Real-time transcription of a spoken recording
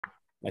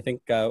I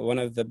think one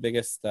of the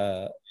biggest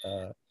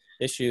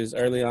issues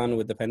early on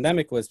with the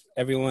pandemic was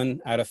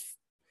everyone out of,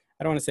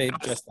 I don't want to say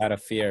just out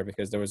of fear,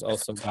 because there was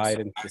also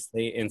guidance to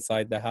stay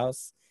inside the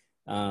house.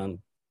 Um,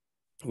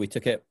 we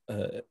took it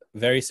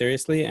very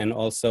seriously, and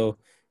also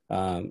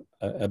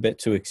a bit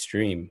too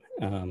extreme.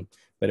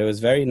 But it was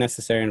very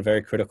necessary and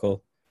very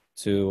critical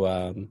to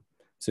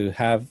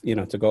have,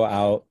 to go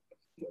out,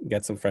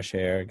 get some fresh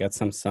air, get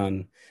some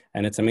sun.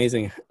 And it's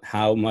amazing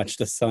how much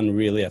the sun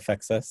really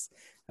affects us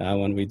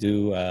when we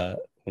do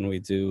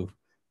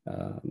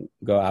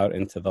go out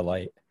into the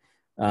light.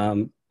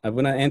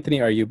 Abouna,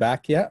 Anthony, are you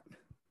back yet?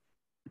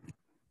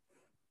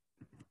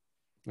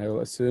 I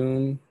will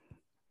assume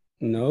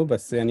no, but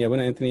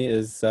Abouna Anthony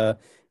is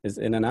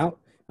in and out.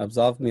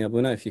 Absolve me,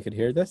 Abouna, if you could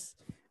hear this.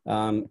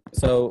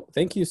 So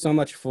thank you so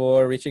much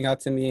for reaching out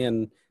to me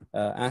and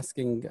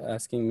asking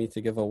me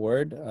to give a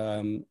word.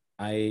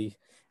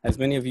 As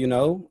many of you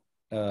know,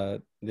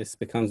 this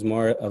becomes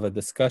more of a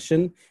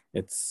discussion.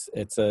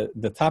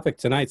 The topic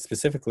tonight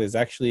specifically is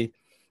actually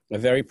a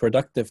very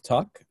productive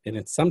talk, and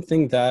it's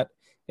something that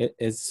it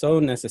is so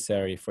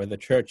necessary for the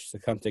church to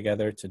come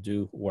together to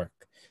do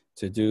work,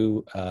 to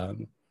do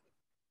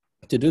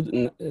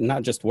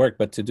not just work,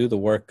 but to do the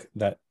work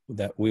that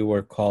we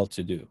were called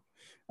to do.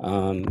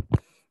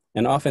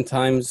 And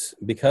oftentimes,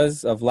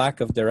 because of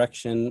lack of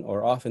direction,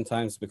 or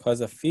oftentimes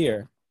because of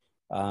fear,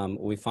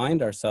 we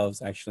find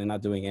ourselves actually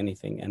not doing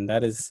anything. And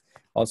that is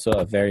also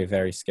a very,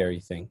 very scary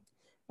thing.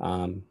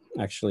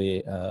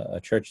 Actually, a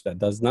church that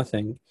does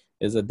nothing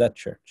is a dead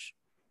church.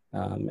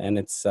 And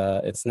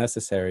it's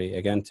necessary,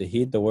 again, to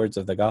heed the words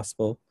of the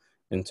gospel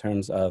in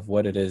terms of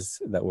what it is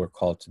that we're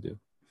called to do.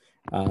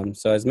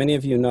 So as many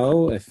of you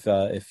know,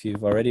 if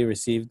you've already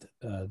received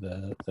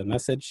the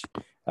message,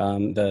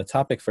 the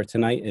topic for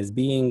tonight is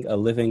being a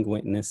living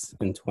witness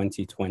in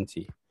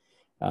 2020.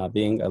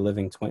 Being a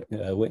living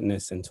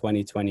witness in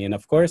 2020. And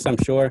of course, I'm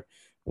sure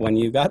when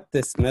you got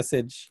this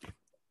message,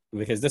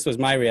 because this was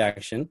my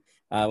reaction,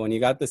 when you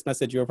got this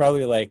message, you were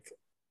probably like,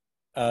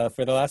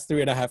 for the last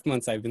 3.5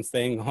 months, I've been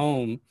staying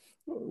home.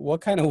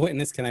 What kind of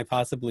witness can I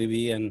possibly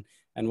be? And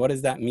what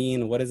does that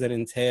mean? What does it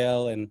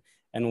entail? And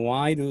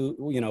why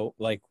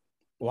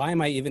why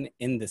am I even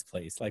in this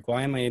place? Like,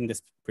 why am I in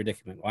this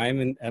predicament? Why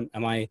am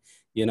I,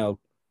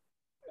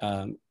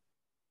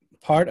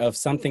 part of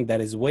something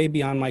that is way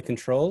beyond my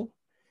control,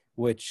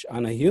 which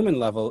on a human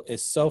level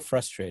is so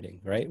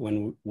frustrating, right?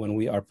 When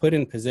we are put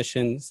in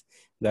positions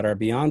that are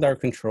beyond our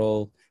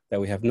control,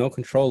 that we have no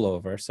control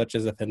over, such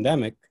as a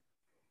pandemic,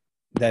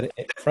 that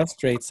it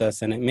frustrates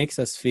us and it makes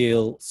us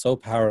feel so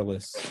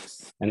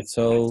powerless and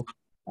so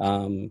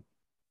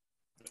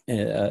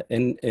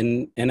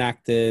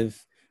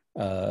inactive,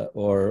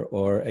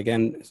 or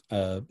again,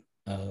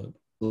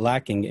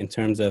 lacking in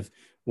terms of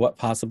what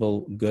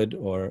possible good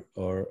or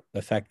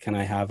effect can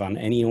I have on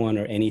anyone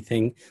or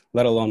anything,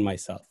 let alone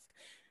myself.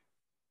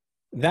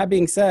 That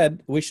being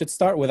said, we should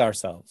start with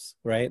ourselves,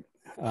 right?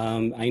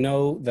 I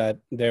know that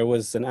there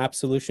was an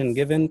absolution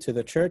given to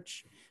the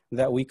church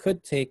that we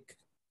could take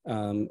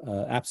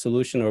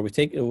absolution, or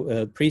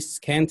priests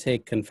can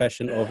take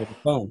confession over the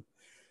phone.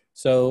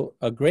 So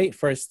a great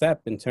first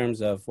step in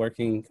terms of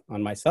working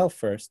on myself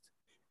first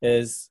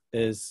is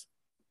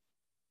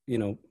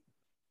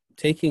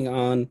taking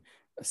on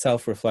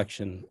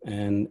self-reflection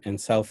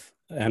and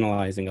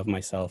self-analyzing of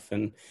myself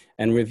and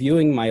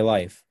reviewing my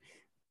life.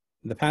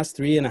 The past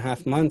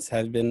 3.5 months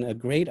have been a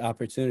great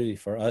opportunity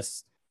for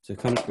us to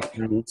come to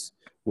terms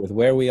with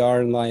where we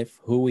are in life,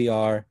 who we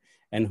are,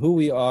 and who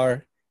we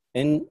are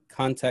in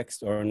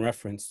context or in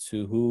reference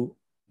to who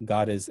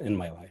God is in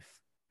my life.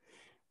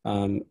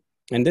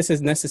 And this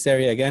is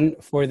necessary, again,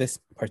 for this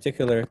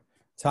particular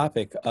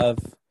topic of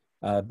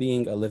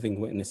being a living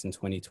witness in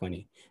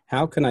 2020.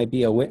 How can I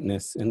be a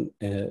witness in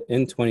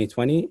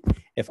 2020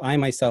 if I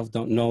myself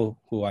don't know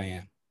who I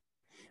am?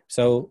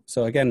 So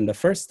again, the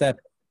first step,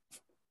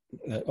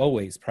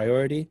 always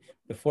priority,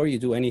 before you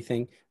do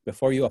anything,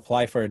 before you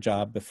apply for a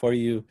job, before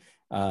you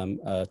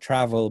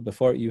travel,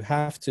 before you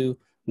have to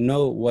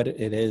know what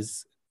it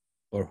is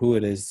or who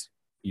it is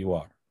you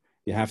are.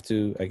 You have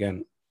to,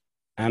 again,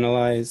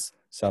 analyze,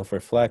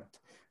 self-reflect,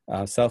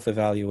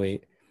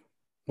 self-evaluate.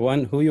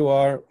 One, who you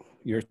are,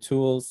 your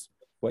tools,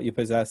 what you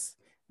possess,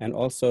 and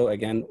also,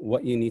 again,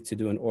 what you need to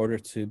do in order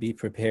to be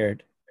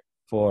prepared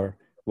for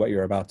what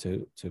you're about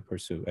to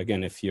pursue.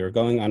 Again, if you're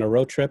going on a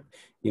road trip,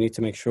 you need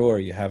to make sure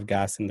you have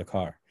gas in the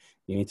car.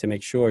 You need to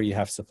make sure you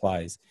have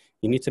supplies.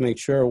 You need to make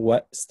sure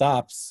what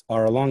stops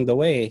are along the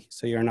way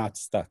so you're not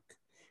stuck.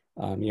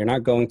 You're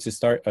not going to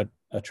start a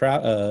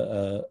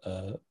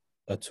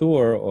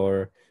tour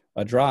or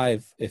a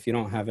drive if you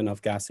don't have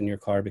enough gas in your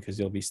car, because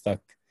you'll be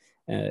stuck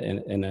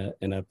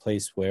in a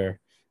place where,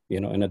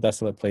 in a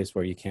desolate place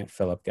where you can't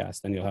fill up gas.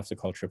 Then you'll have to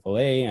call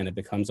AAA, and it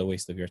becomes a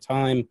waste of your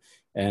time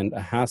and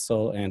a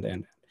hassle.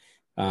 And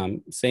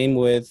same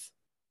with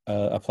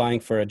applying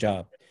for a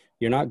job.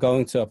 You're not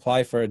going to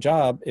apply for a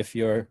job if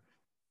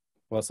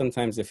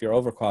sometimes if you're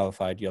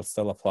overqualified, you'll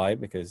still apply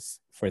because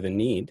for the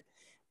need.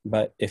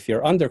 But if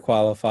you're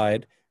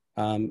underqualified,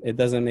 it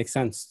doesn't make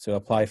sense to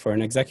apply for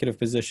an executive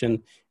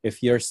position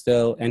if you're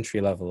still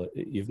entry level.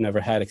 You've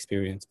never had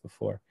experience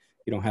before.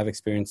 You don't have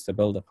experience to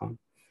build upon.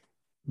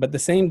 But the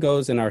same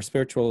goes in our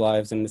spiritual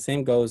lives, and the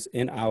same goes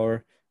in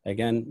our,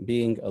 again,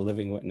 being a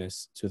living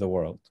witness to the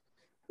world.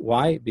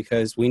 Why?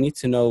 Because we need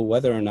to know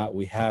whether or not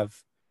we have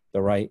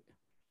the right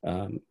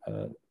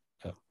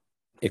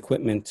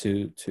equipment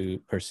to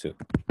pursue.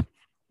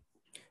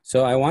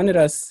 So I wanted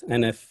us,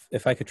 and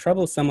if I could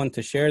trouble someone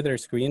to share their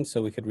screen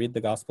so we could read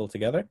the gospel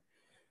together,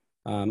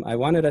 I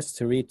wanted us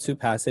to read two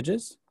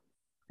passages,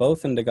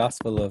 both in the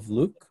Gospel of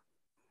Luke.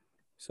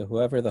 So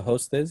whoever the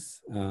host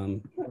is,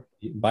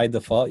 by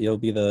default, you'll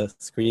be the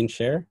screen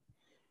share.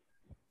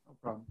 No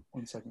problem.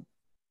 1 second.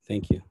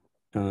 Thank you.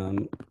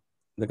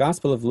 The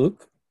Gospel of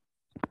Luke,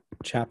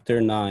 chapter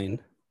 9,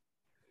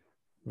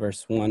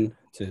 verse 1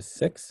 to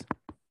 6.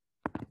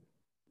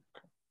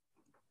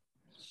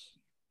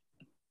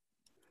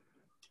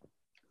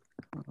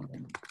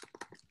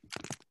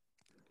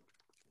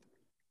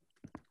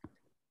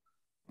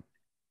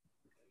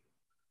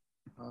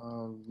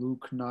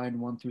 Luke 9,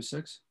 1 through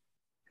 6.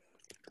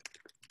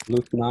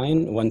 Luke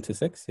 9, 1 to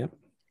 6, yeah.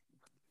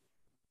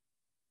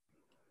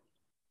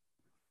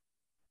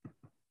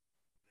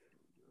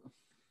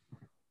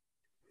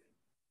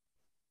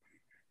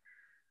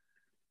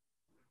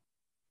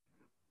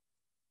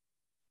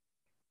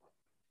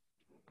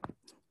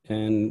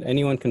 And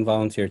anyone can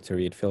volunteer to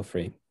read, feel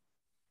free.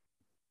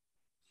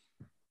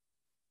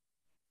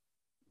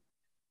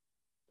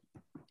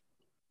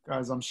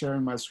 Guys, I'm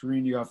sharing my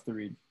screen. You have to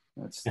read.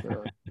 That's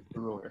the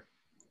rule here.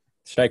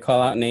 Should I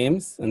call out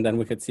names and then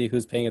we could see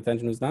who's paying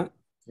attention, who's not?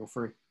 Feel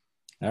free.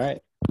 All right.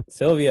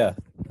 Sylvia.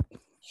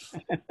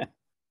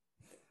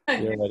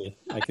 You're ready.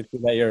 I can see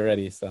that you're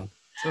ready, so.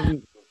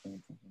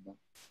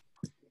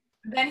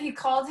 Then he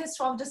called his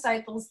 12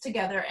 disciples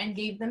together and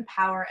gave them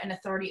power and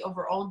authority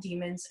over all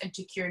demons and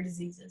to cure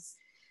diseases.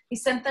 He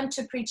sent them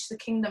to preach the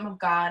kingdom of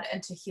God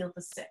and to heal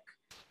the sick.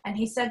 And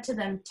he said to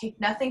them, "Take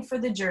nothing for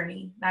the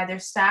journey, neither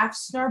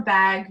staffs, nor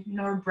bag,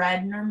 nor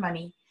bread, nor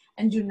money,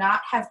 and do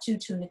not have 2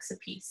 tunics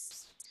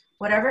apiece.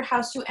 Whatever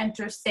house you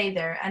enter, stay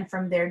there, and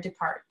from there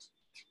depart.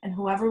 And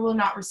whoever will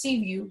not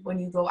receive you, when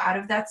you go out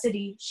of that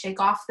city, shake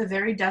off the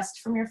very dust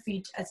from your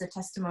feet as a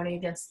testimony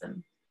against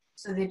them."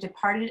 So they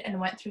departed and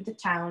went through the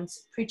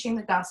towns, preaching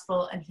the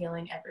gospel and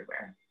healing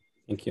everywhere.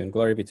 Thank you, and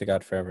glory be to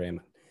God forever,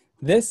 amen.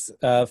 This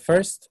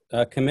first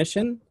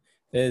commission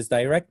is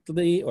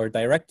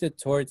directed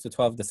towards the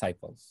 12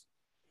 disciples.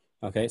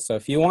 Okay, so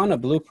if you want a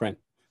blueprint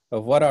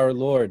of what our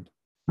Lord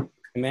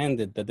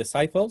commanded the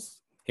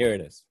disciples, here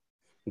it is.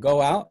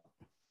 Go out,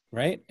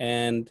 right?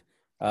 And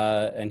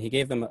he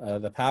gave them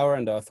the power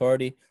and the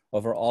authority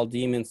over all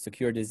demons to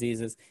cure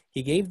diseases.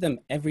 He gave them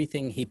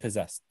everything he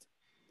possessed.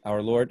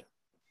 Our Lord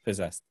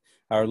possessed.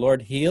 Our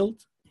Lord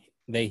healed,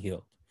 they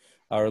healed.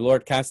 Our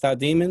Lord cast out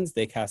demons,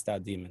 they cast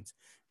out demons.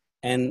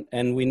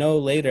 And we know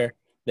later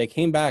they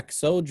came back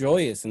so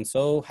joyous and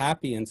so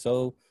happy and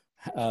so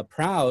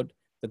proud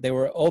that they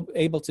were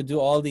able to do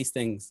all these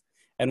things.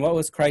 And what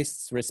was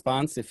Christ's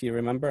response, if you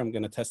remember? I'm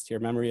going to test your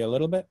memory a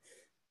little bit.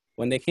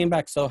 When they came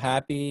back so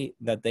happy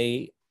that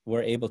they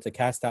were able to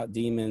cast out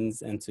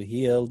demons and to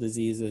heal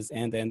diseases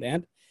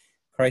and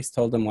Christ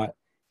told them what?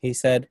 He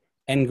said,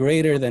 "And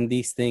greater than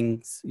these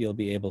things you'll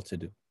be able to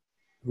do."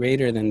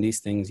 Greater than these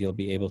things you'll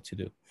be able to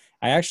do.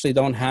 I actually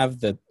don't have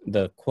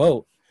the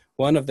quote.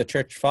 One of the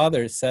church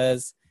fathers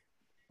says,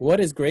 what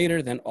is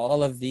greater than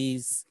all of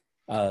these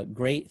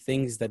great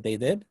things that they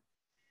did?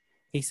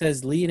 He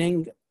says,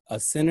 leading a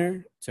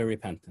sinner to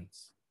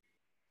repentance.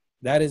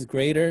 That is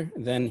greater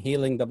than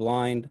healing the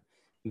blind,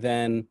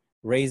 than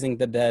raising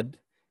the dead,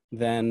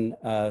 than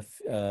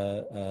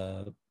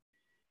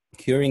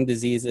curing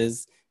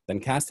diseases, than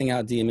casting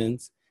out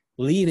demons,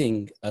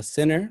 leading a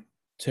sinner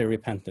to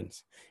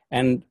repentance.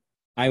 And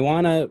I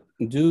want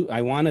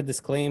to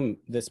disclaim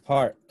this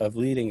part of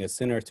leading a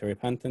sinner to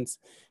repentance,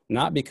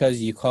 not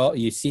because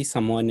you see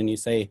someone and you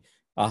say,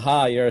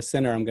 "Aha, you're a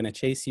sinner, I'm going to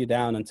chase you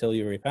down until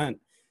you repent."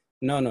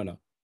 No.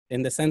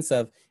 In the sense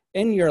of,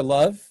 in your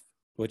love,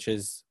 which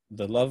is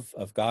the love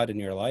of God in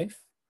your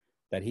life,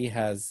 that he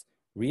has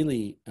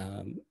really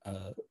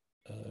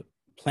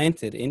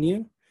planted in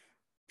you,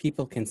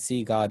 people can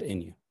see God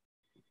in you.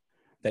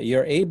 That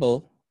you're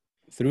able,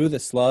 through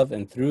this love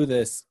and through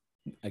this,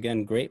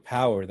 again, great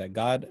power that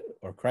God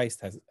or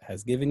Christ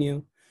has given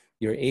you,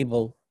 you're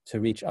able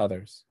to reach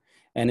others.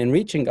 And in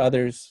reaching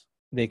others,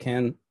 they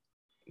can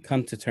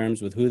come to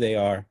terms with who they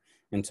are,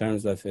 in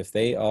terms of if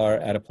they are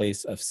at a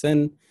place of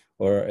sin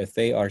or if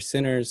they are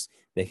sinners,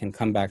 they can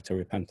come back to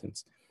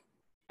repentance.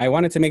 I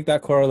wanted to make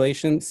that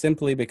correlation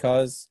simply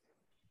because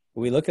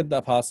we look at the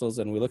apostles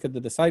and we look at the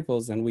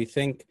disciples and we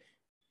think,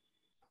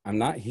 I'm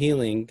not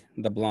healing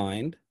the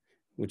blind,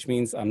 which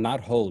means I'm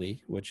not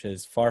holy, which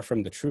is far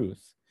from the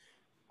truth.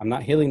 I'm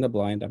not healing the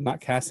blind. I'm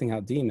not casting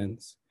out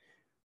demons.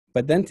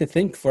 But then to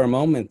think for a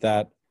moment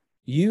that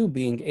you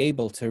being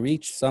able to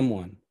reach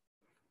someone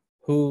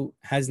who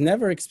has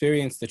never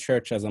experienced the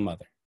church as a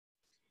mother,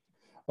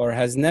 or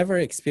has never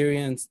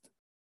experienced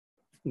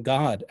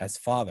God as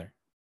Father,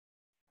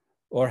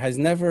 or has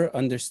never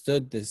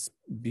understood this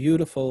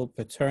beautiful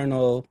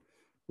paternal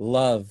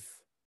love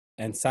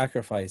and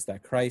sacrifice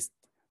that Christ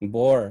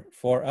bore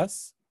for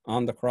us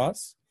on the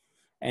cross,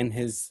 and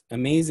his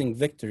amazing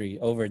victory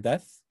over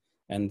death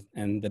and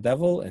the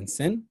devil and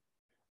sin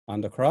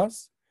on the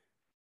cross,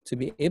 to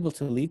be able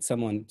to lead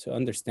someone to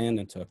understand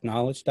and to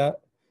acknowledge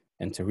that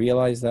and to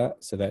realize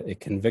that, so that it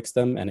convicts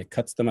them and it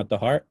cuts them at the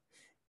heart,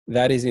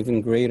 that is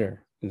even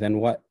greater than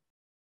what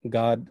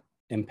God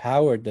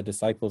empowered the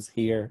disciples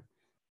here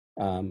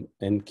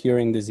in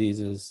curing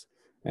diseases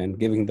and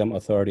giving them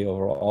authority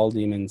over all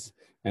demons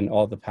and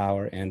all the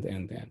power and.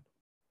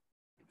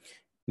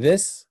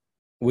 This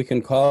we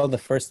can call the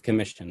first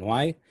commission.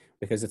 Why?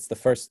 Because it's the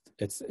first,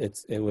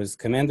 it was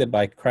commanded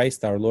by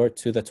Christ our Lord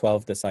to the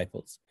 12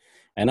 disciples.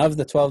 And of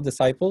the 12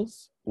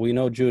 disciples, we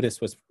know Judas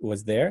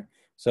was there.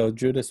 So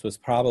Judas was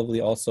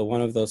probably also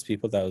one of those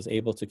people that was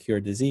able to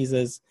cure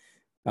diseases,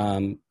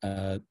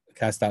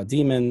 cast out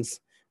demons,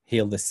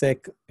 heal the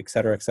sick,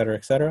 etc., etc.,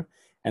 etc.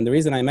 And the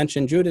reason I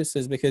mentioned Judas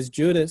is because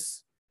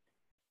Judas,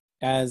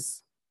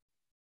 as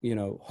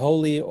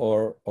holy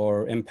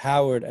or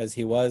empowered as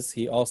he was,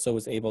 he also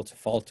was able to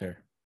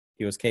falter.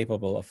 He was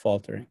capable of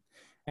faltering,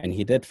 and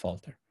he did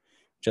falter.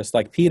 Just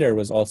like Peter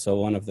was also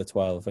one of the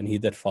 12, and he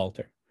did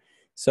falter.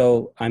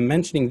 So I'm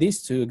mentioning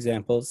these two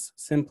examples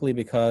simply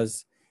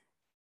because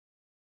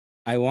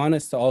I want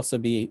us to also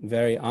be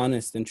very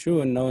honest and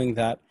true in knowing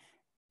that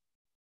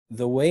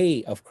the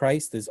way of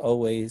Christ is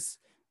always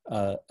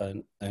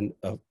an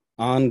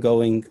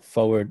ongoing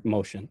forward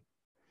motion.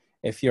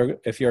 If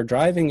you're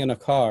driving in a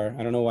car,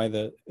 I don't know why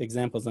the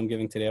examples I'm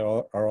giving today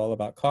are all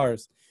about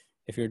cars.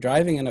 If you're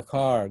driving in a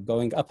car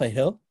going up a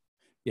hill,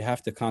 you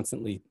have to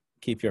constantly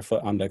keep your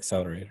foot on the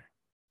accelerator.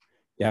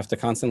 You have to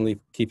constantly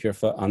keep your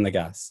foot on the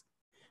gas.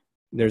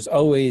 There's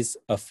always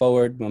a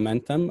forward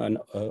momentum and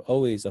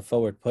always a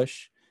forward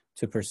push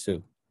to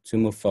pursue, to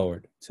move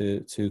forward,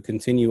 to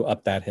continue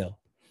up that hill.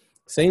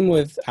 Same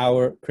with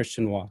our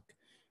Christian walk.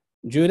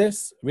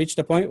 Judas reached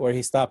a point where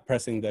he stopped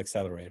pressing the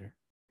accelerator.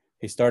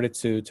 He started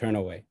to turn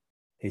away.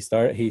 He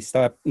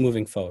stopped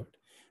moving forward.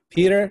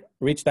 Peter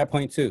reached that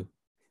point too,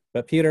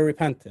 but Peter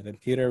repented and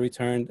Peter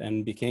returned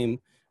and became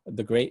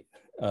the great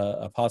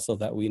apostle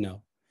that we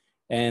know.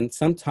 And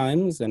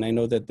sometimes, and I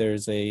know that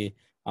there's a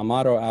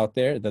motto out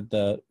there that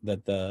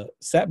the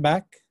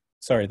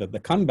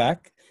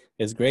comeback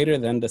is greater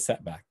than the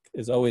setback,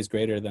 is always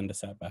greater than the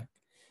setback.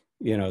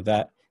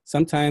 That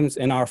sometimes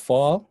in our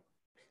fall,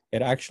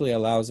 it actually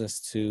allows us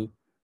to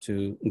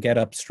get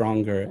up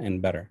stronger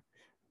and better.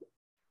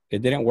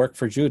 It didn't work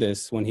for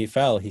Judas. When he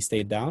fell, he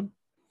stayed down.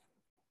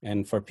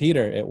 And for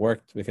Peter, it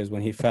worked because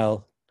when he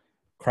fell,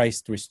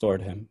 Christ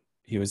restored him.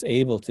 He was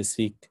able to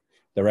seek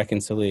the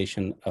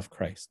reconciliation of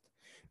Christ.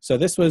 So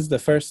this was the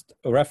first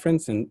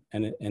reference, and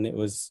it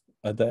was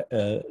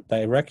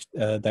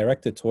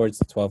directed towards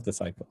the 12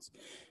 disciples.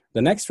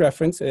 The next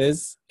reference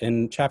is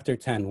in chapter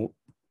 10,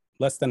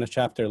 less than a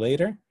chapter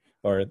later,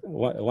 or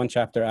one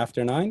chapter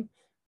after 9,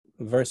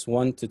 verse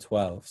 1 to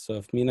 12. So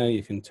if Mina,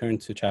 you can turn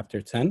to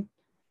chapter 10,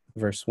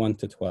 verse 1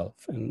 to 12.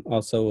 And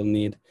also we'll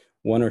need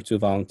 1 or 2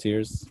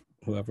 volunteers,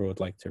 whoever would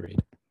like to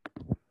read.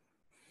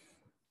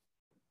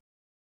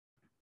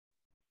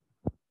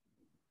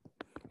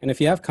 And if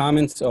you have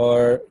comments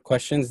or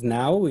questions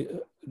now,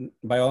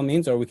 by all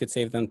means, or we could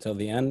save them till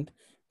the end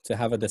to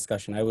have a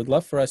discussion. I would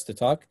love for us to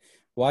talk.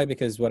 Why?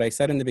 Because what I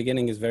said in the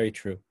beginning is very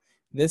true.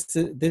 This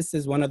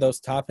is one of those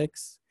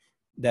topics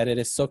that it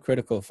is so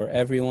critical for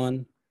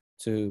everyone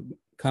to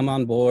come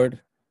on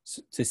board,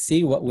 to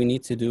see what we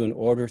need to do in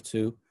order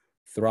to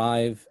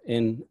thrive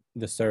in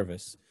the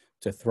service,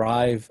 to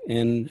thrive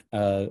in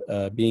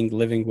being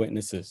living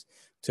witnesses,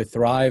 to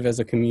thrive as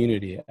a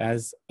community,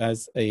 as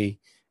a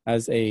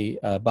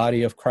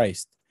body of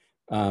Christ.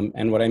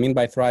 And what I mean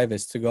by thrive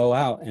is to go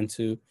out and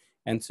to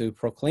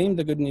proclaim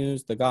the good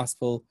news, the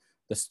gospel,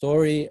 the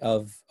story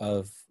of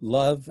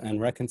love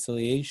and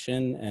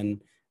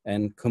reconciliation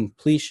and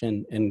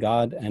completion in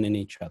God and in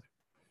each other.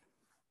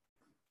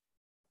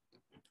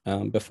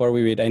 Before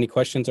we read, any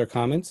questions or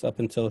comments up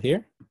until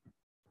here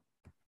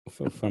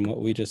from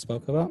what we just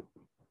spoke about?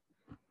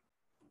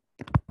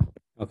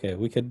 Okay,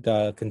 we could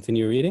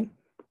continue reading.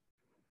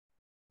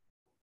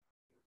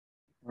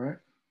 All right.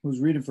 Who's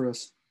reading for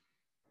us?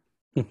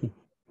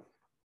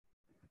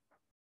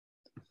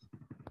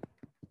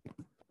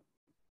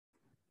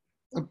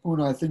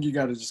 Abouna, I think you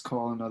got to just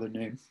call another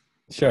name.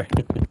 Sure.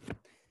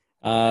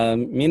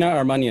 Mina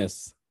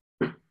Armanius,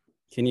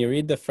 can you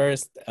read the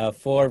first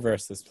 4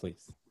 verses,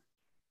 please?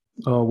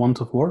 1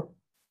 to 4?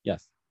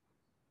 Yes.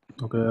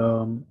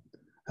 Okay.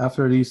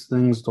 After these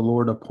things, the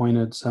Lord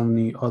appointed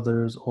 70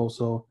 others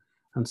also,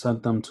 and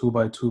sent them 2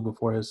 by 2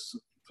 before his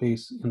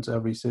face into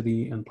every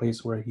city and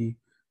place where he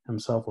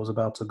himself was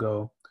about to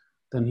go.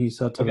 Then he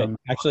said to them.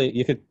 Actually,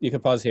 you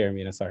could pause here,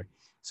 Mina. Sorry.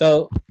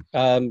 So,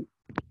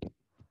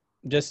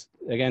 just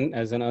again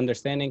as an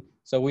understanding.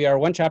 So we are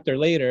 1 chapter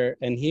later,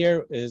 and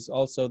here is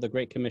also the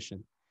Great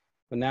Commission.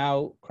 But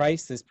now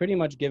Christ is pretty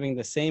much giving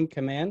the same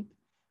command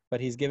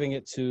but he's giving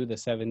it to the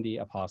 70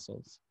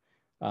 apostles.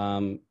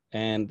 And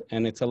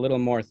it's a little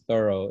more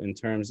thorough in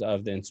terms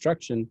of the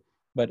instruction,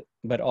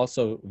 but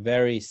also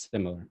very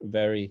similar,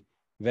 very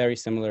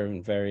similar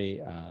and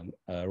very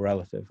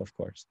relative, of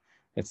course.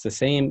 It's the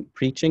same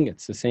preaching,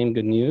 it's the same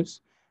good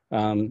news.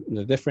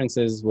 The difference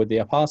is with the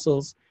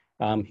apostles,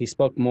 he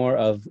spoke more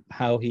of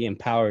how he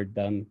empowered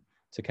them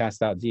to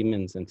cast out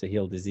demons and to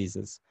heal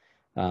diseases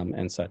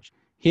and such.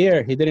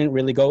 Here, he didn't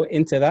really go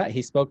into that.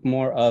 He spoke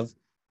more of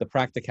the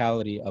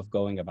practicality of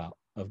going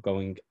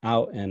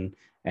out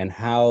and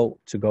how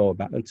to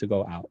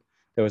go out.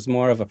 There was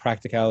more of a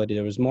practicality.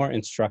 There was more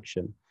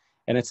instruction.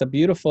 And it's a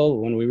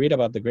beautiful, when we read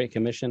about the Great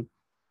Commission,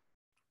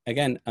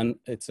 again,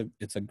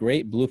 it's a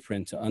great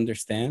blueprint to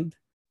understand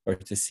or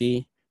to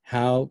see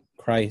how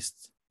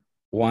Christ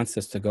wants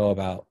us to go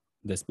about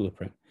this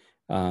blueprint,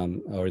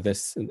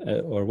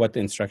 or what the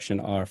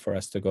instruction are for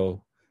us to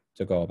go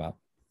about.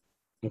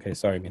 Okay,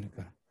 sorry,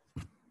 Minika.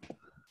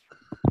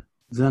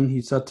 Then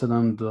he said to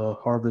them, the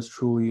harvest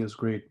truly is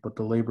great, but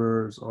the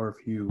laborers are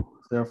few.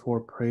 Therefore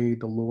pray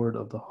the Lord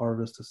of the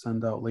harvest to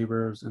send out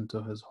laborers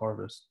into his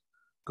harvest.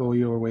 Go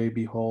your way,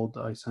 behold,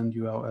 I send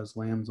you out as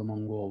lambs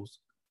among wolves.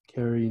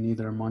 Carry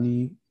neither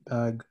money,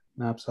 bag,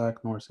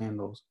 knapsack, nor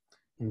sandals,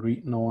 and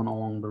greet no one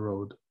along the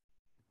road.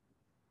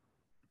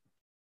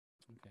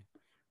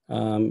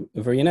 Okay.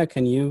 Verena,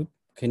 can you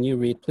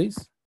read,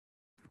 please?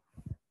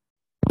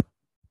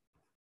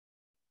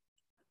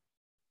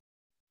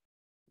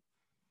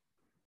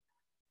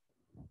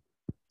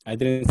 I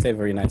didn't say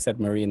Verena, I said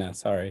Marina,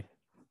 sorry.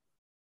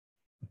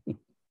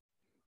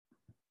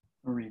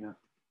 Marina.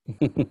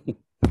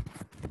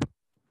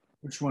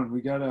 Which one?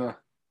 We got I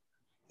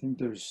think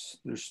there's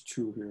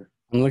two here.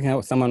 I'm looking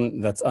at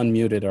someone that's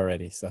unmuted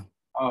already, so.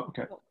 Oh,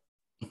 okay.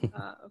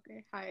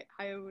 Okay. Hi,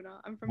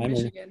 Abouna. I'm from Hi,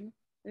 Michigan.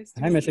 Nice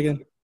to Hi, meet Michigan.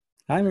 you.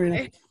 Hi,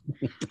 Marina.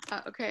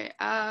 Okay.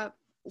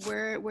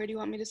 Where do you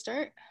want me to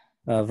start?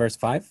 Verse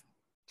 5.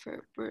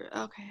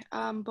 Okay.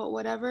 But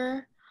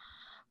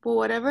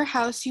whatever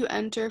house you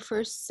enter,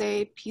 first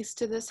say peace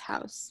to this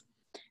house.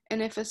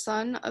 And if a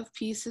son of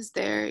peace is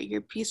there, your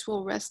peace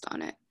will rest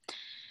on it.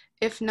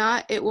 If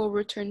not, it will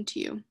return to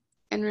you.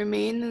 And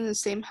remain in the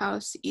same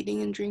house,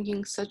 eating and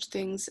drinking such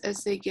things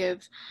as they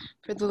give,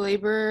 for the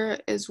laborer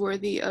is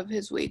worthy of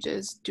his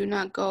wages. Do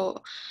not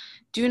go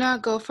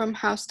from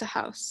house to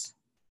house.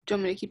 Do you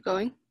want me to keep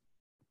going?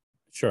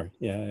 Sure,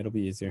 yeah, it'll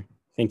be easier.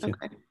 Thank you.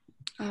 Okay.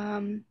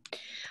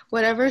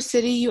 Whatever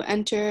city you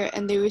enter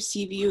and they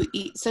receive you,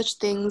 eat such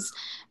things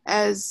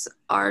as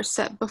are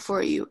set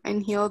before you,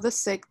 and heal the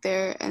sick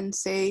there, and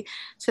say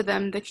to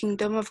them, the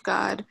kingdom of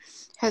God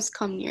has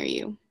come near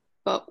you.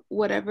 But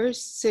whatever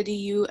city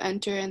you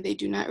enter and they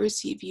do not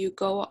receive you,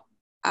 go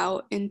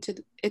out into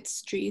its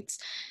streets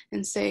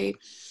and say,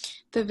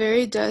 the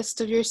very dust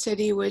of your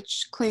city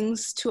which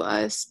clings to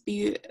us,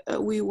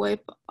 we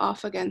wipe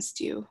off against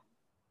you.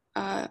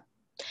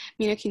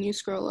 Mina, can you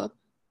scroll up?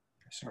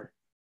 Sorry.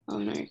 Oh,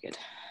 no, you're good.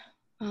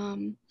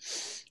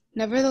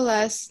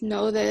 Nevertheless,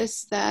 know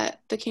this,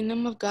 that the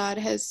kingdom of God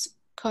has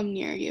come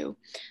near you.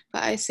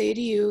 But I say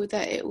to you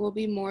that it will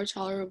be more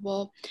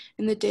tolerable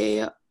in the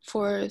day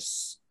for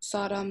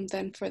Sodom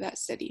than for that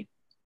city.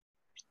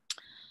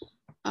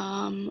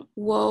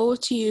 Woe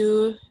to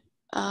you,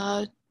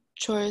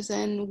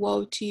 Chorazin!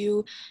 Woe to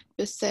you,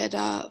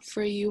 Bethsaida!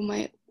 For you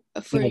might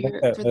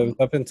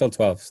Up until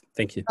 12.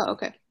 Thank you. Oh,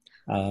 okay.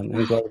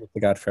 And glory to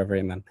God forever,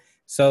 amen.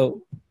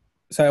 So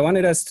I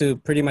wanted us to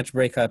pretty much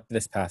break up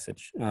this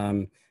passage.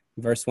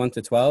 Verse 1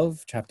 to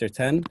 12, chapter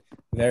 10,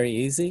 very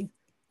easy.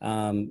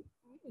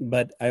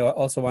 But I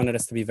also wanted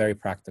us to be very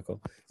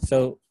practical.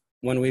 So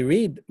when we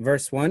read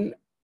verse 1,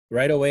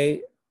 right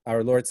away,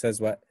 our Lord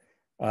says what,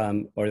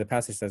 or the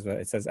passage says what?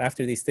 It says,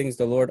 after these things,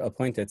 the Lord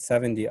appointed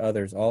 70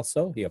 others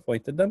also. He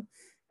appointed them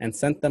and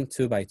sent them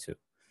 2 by 2.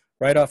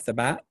 Right off the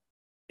bat,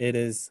 it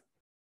is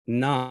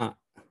not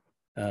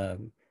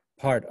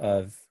part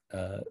of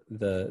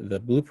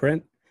the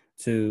blueprint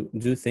to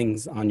do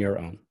things on your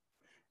own.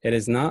 It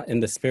is not in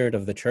the spirit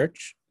of the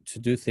church to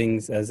do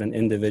things as an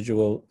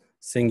individual,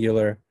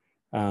 singular,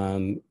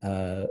 and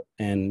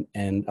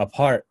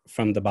apart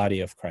from the body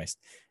of Christ.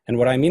 And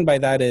what I mean by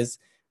that is,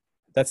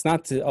 that's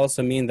not to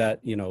also mean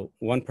that,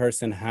 one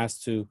person has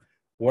to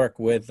work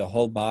with the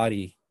whole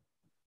body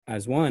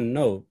as one.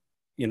 No,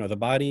 the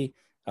body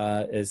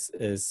is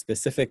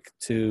specific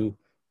to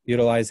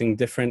utilizing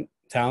different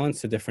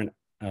talents to different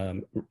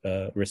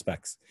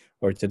respects,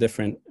 or to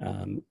different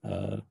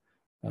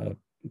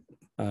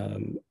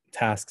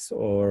tasks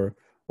or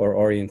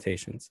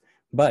orientations.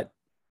 But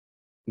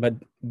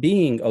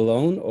being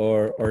alone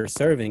or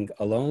serving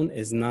alone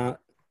is not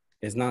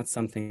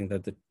something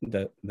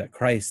that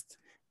Christ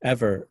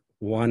ever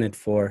wanted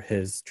for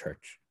his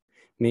church.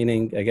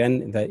 Meaning,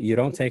 again, that you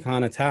don't take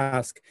on a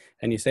task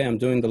and you say, I'm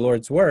doing the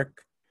Lord's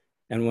work,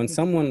 and when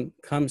someone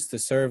comes to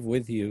serve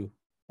with you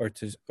or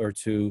to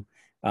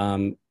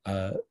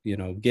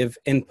give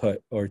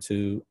input or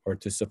to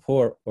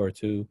support or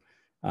to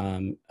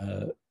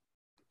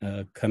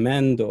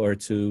commend or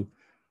to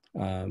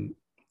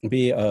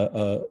be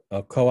a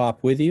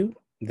co-op with you,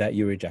 that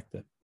you reject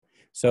it.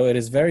 So it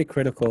is very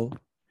critical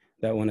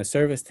that when a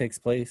service takes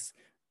place,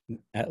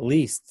 at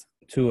least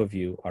two of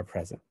you are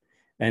present.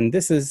 And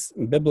this is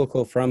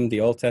biblical from the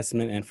Old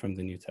Testament and from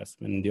the New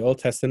Testament. In the Old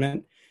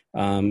Testament,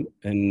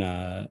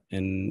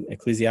 in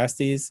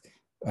Ecclesiastes,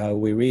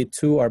 we read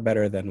two are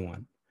better than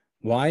one.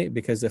 Why?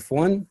 Because if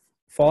one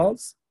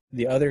falls,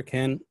 the other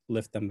can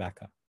lift them back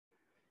up.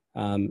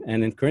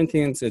 And in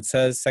Corinthians, it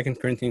says, 2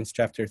 Corinthians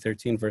chapter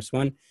 13, verse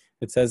 1,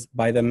 it says,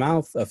 by the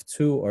mouth of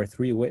 2 or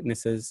 3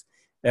 witnesses,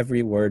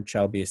 every word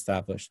shall be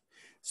established.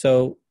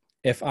 So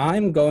if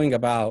I'm going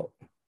about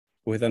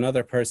with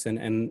another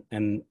person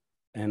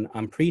and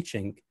I'm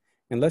preaching,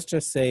 and let's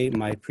just say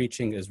my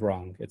preaching is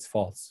wrong, it's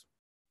false,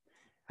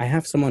 I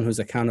have someone who's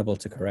accountable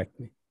to correct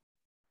me.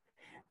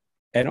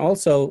 And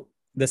also,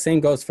 the same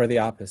goes for the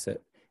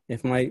opposite.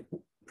 If my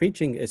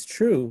preaching is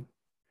true,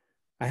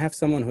 I have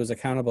someone who's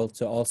accountable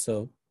to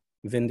also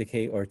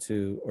vindicate or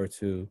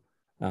to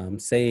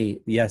say,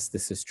 yes,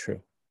 this is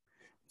true.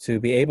 To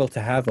be able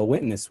to have a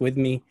witness with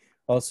me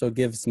also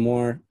gives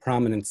more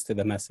prominence to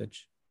the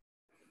message.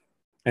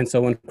 And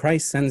so when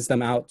Christ sends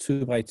them out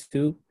 2 by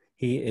 2,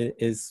 he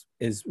is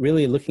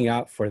really looking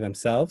out for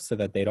themselves so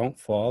that they don't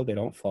fall, they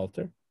don't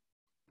falter.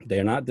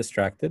 They're not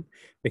distracted,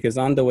 because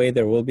on the way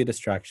there will be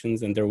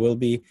distractions, and there will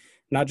be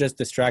not just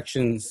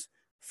distractions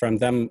from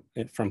them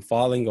from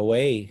falling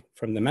away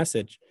from the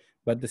message,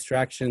 but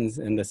distractions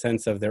in the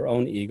sense of their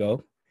own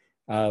ego.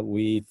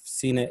 We've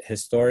seen it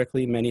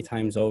historically many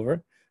times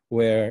over,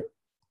 where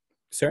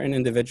certain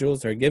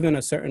individuals are given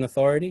a certain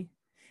authority,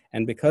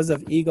 and because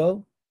of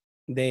ego,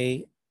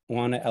 they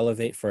want to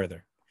elevate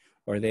further,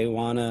 or they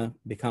want to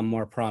become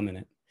more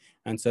prominent.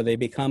 And so they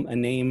become a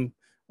name,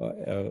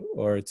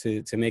 or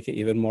to make it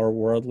even more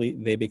worldly,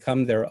 they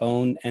become their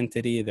own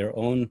entity, their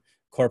own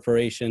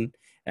corporation,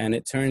 and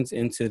it turns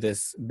into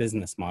this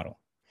business model.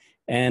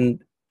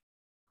 And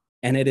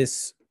it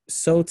is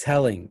so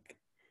telling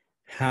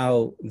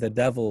how the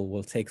devil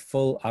will take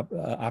full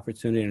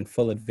opportunity and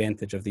full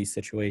advantage of these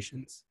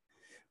situations.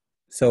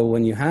 So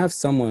when you have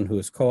someone who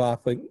is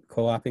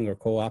co-oping or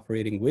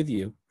cooperating with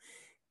you,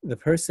 the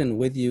person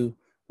with you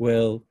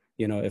will,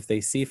 if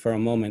they see for a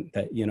moment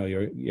that,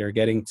 you're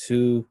getting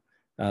too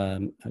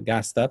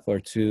gassed up or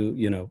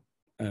too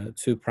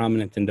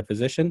prominent in the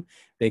position,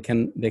 they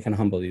can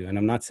humble you. And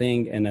I'm not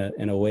saying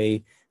in a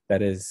way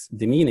that is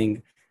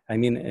demeaning. I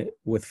mean it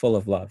with full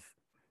of love.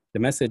 The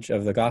message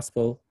of the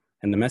gospel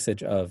and the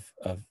message of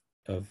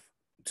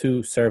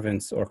two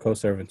servants or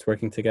co-servants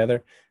working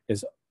together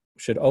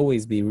should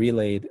always be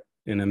relayed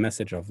in a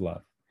message of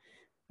love.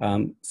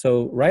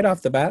 So right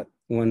off the bat,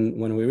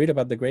 when we read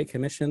about the Great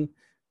Commission,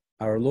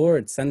 our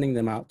Lord sending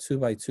them out 2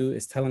 by 2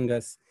 is telling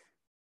us,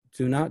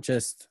 do not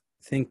just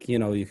think,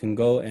 you can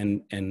go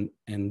and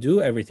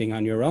do everything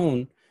on your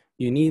own.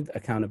 You need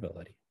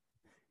accountability.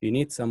 You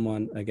need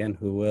someone, again,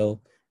 who will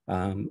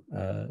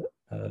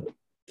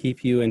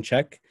keep you in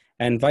check,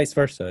 and vice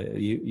versa.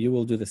 You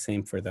will do the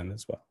same for them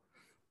as well.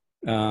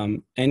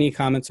 Any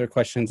comments or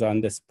questions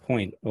on this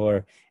point,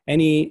 or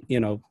any,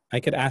 I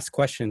could ask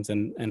questions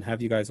and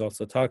have you guys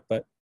also talk,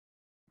 but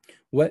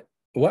what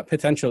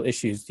potential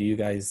issues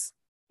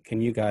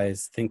can you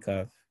guys think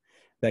of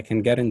that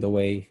can get in the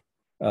way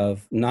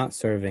of not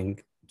serving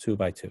 2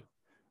 by 2,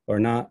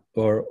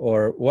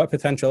 or what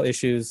potential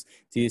issues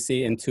do you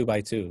see in 2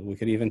 by 2? We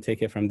could even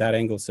take it from that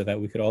angle so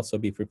that we could also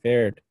be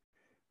prepared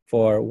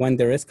for when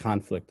there is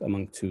conflict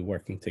among two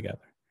working together.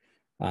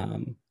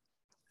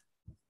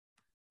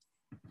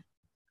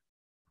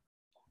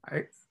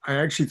 I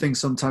actually think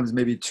sometimes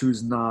maybe 2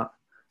 is not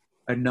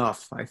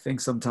enough. I think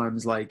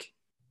sometimes like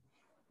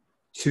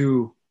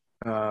 2,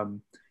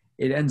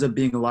 it ends up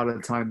being a lot of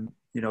the time,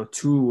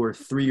 2 or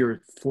 3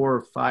 or 4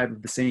 or 5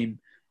 of the same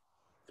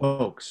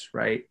folks,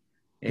 right?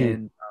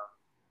 And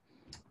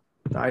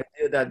the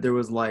idea that there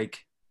was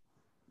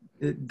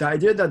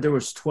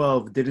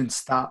 12 didn't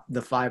stop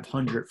the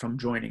 500 from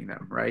joining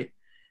them, right?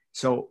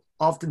 So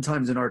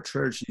oftentimes in our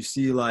church, you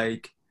see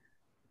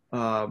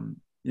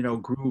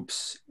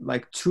groups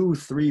like 2,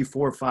 3,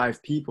 4,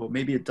 5 people.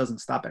 Maybe it doesn't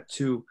stop at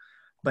 2,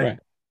 but right.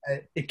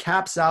 It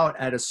caps out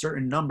at a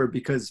certain number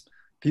because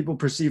people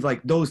perceive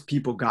like those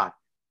people got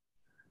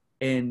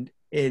it. And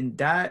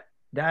that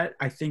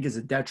I think is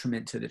a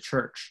detriment to the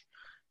church,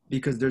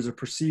 because there's a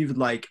perceived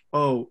like,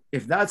 oh,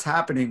 if that's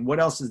happening, what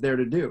else is there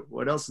to do?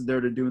 What else is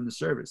there to do in the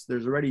service?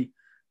 It's already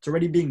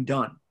being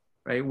done,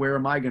 right? Where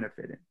am I going to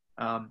fit in?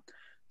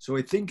 So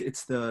I think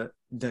it's the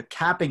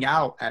capping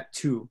out at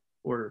 2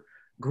 or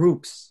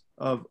groups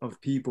of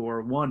people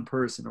or one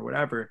person or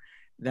whatever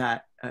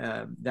that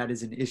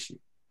is an issue.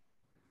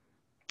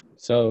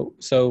 So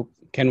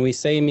can we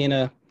say,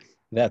 Mina,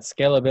 that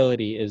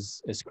scalability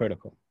is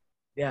critical?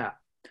 Yeah.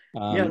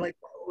 And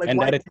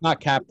that it's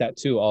not capped at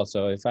 2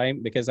 also.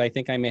 Because I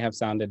think I may have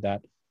sounded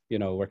that,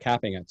 we're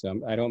capping it.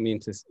 So I don't mean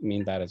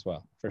that as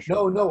well, for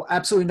sure. No,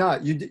 absolutely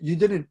not. You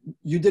didn't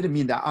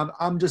mean that.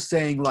 I'm just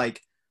saying,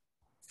 like,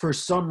 for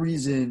some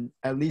reason,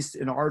 at least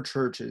in our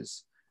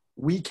churches,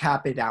 we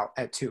cap it out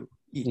at 2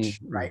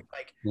 each, right?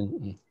 Like,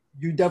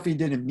 you definitely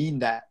didn't mean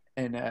that.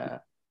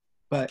 And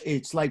but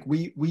it's like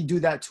we do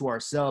that to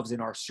ourselves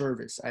in our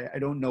service. I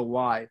don't know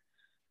why.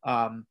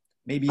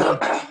 Maybe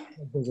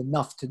there's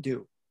enough to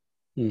do.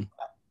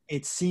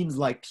 It seems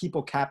like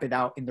people cap it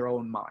out in their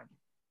own mind.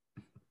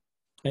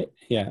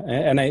 Yeah,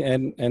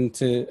 and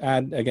to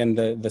add again,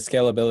 the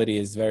scalability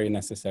is very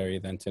necessary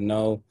then to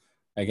know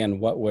again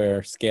what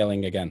we're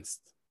scaling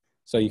against.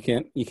 So you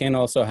can't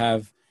also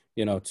have,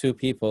 you know, two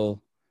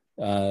people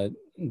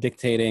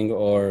dictating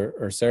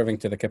or serving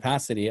to the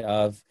capacity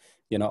of,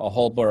 you know, a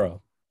whole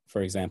borough,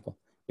 for example,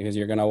 because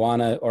you're going to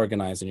want to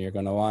organize and you're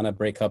going to want to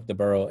break up the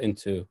borough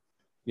into,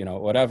 you know,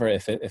 whatever,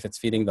 if it's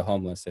feeding the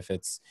homeless, if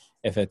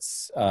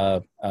it's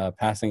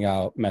passing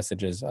out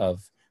messages of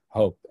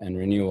hope and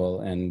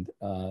renewal and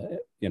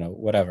you know,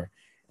 whatever.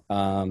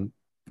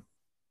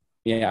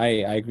 Yeah,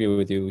 I agree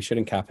with you. We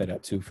shouldn't cap it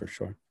at 2 for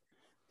sure.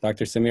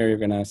 Dr. Samir, you're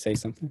gonna say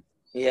something?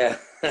 Yeah.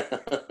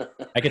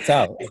 I could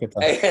tell.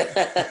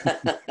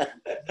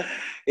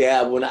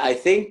 Yeah, when I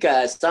think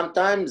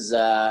sometimes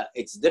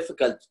it's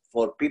difficult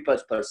for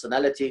people's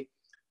personality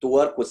to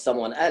work with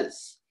someone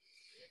else.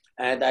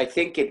 And I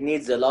think it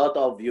needs a lot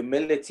of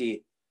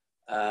humility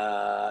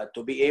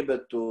to be able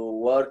to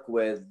work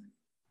with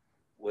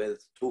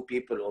 2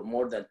 people or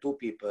more than 2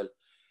 people,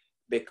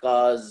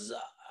 because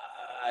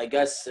I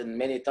guess in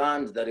many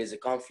times there is a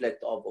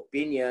conflict of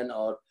opinion,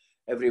 or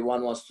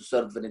everyone wants to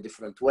serve in a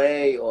different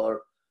way,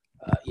 or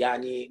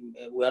yani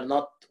we are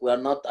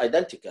not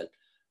identical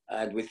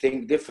and we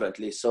think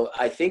differently. So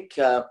I think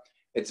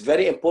it's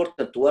very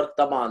important to work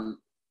طبعا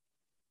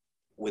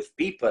with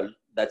people.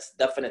 That's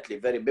definitely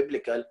very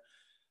biblical,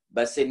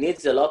 but it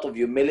needs a lot of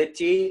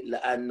humility,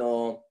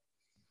 لأنه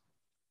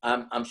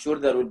I'm sure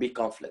there will be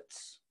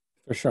conflicts.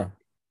 For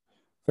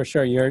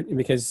sure. You're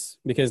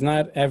because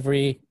not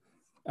every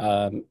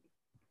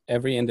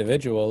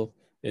individual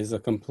is a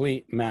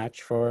complete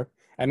match for.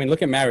 I mean,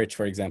 look at marriage,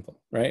 for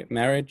example, right?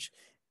 Marriage,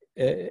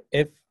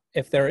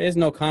 if there is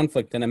no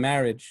conflict in a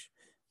marriage,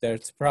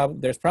 there's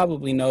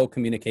probably no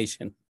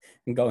communication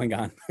going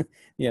on.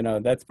 You know,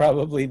 that's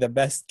probably the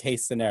best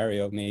case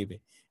scenario,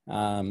 maybe.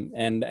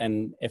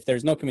 And if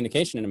there's no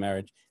communication in a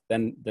marriage,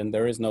 then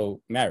there is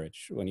no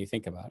marriage when you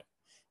think about it.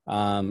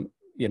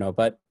 You know,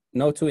 but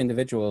no 2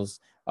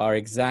 individuals are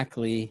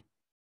exactly,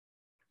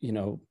 you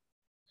know,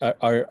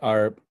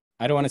 are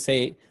I don't want to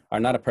say are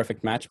not a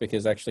perfect match,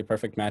 because actually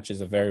perfect match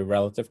is a very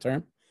relative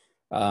term.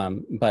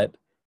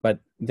 But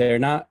they're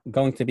not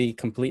going to be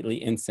completely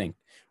in sync.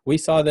 We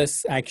saw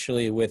this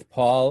actually with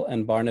Paul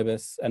and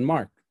Barnabas and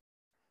Mark.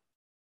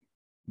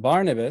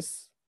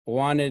 Barnabas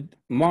wanted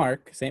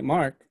St.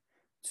 Mark,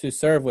 to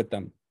serve with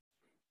them.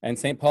 And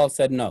St. Paul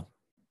said no.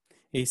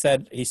 He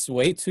said he's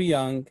way too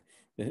young.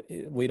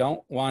 We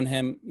don't want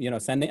him, you know,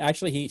 sending.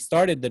 Actually, he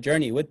started the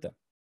journey with them.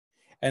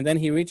 And then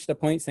he reached the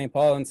point, St.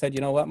 Paul, and said,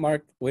 you know what,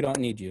 Mark, we don't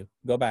need you.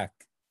 Go back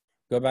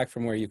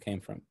from where you came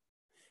from.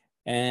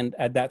 And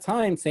at that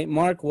time, St.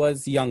 Mark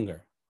was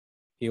younger.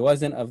 He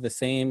wasn't of the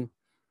same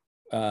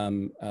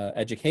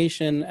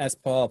education as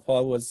Paul.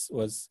 Paul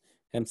was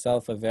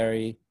himself a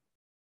very,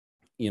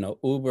 you know,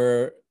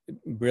 uber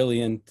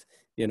brilliant,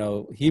 you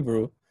know,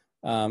 Hebrew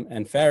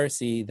and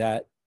Pharisee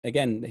that,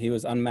 again, he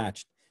was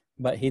unmatched.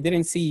 But he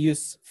didn't see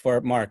use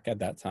for Mark at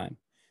that time.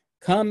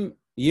 Come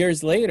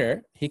years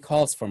later, he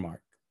calls for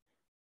Mark,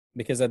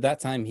 because at that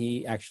time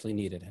he actually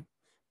needed him.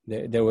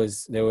 There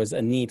was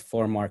a need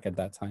for Mark at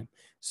that time.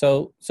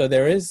 So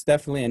there is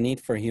definitely a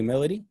need for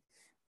humility.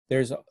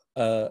 There's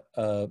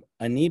a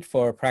need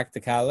for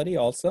practicality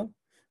also.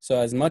 So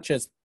as much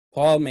as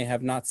Paul may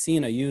have not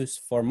seen a use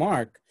for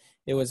Mark,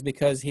 it was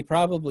because he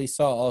probably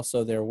saw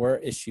also there were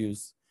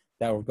issues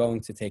that were going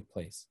to take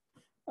place.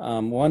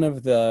 One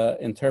of the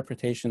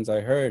interpretations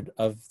I heard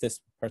of this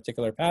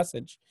particular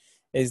passage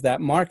is that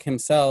Mark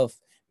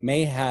himself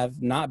may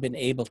have not been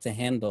able to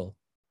handle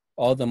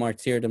all the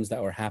martyrdoms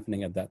that were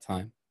happening at that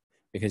time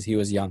because he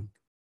was young.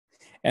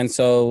 And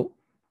so,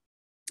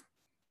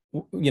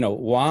 you know,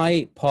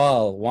 why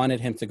Paul wanted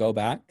him to go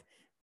back,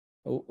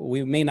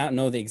 we may not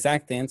know the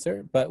exact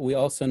answer, but we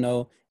also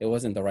know it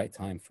wasn't the right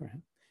time for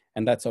him.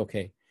 And that's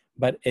okay.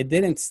 But it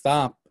didn't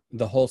stop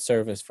the whole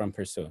service from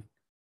pursuing.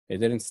 It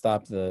didn't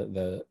stop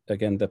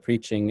the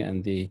preaching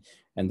and the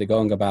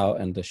going about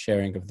and the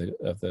sharing of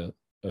the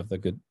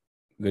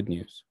good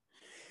news.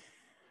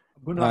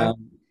 Go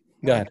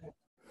ahead.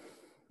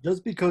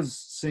 Just because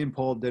St.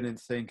 Paul didn't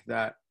think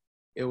that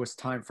it was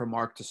time for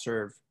Mark to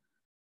serve,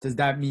 does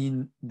that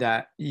mean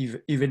that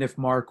even if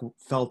Mark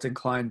felt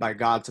inclined by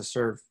God to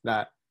serve,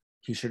 that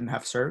he shouldn't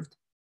have served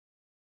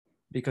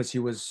because he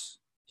was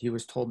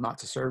told not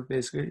to serve,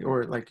 basically,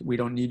 or like, we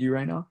don't need you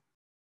right now?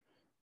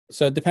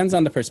 So it depends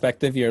on the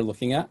perspective you're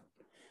looking at.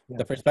 Yeah.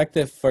 The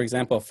perspective, for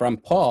example, from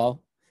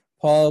Paul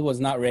was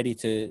not ready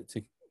to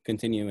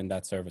continue in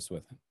that service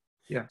with him.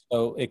 Yeah.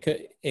 So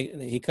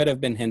he could have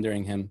been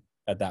hindering him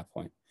at that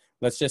point.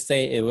 Let's just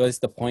say it was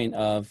the point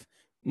of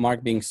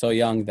Mark being so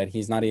young that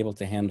he's not able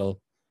to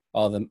handle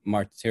all the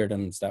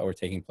martyrdoms that were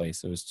taking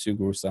place. It was too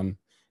gruesome,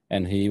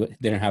 and he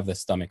didn't have the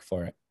stomach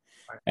for it.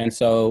 Right. And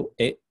so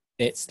it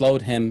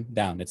slowed him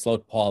down. It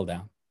slowed Paul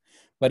down.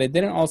 But it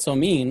didn't also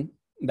mean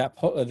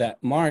that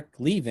Mark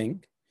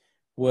leaving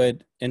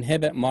would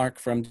inhibit Mark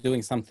from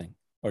doing something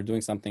or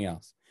doing something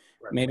else.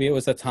 Right. Maybe it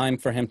was a time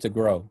for him to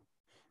grow,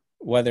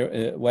 whether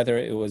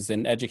it was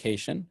in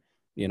education,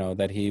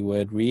 that he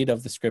would read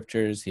of the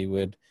scriptures, he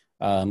would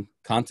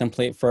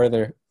contemplate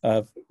further.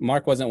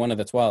 Mark wasn't one of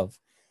the 12,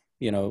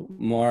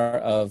 more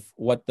of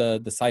what the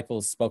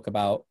disciples spoke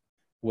about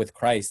with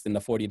Christ in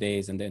the 40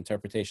 days and the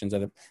interpretations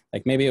of it.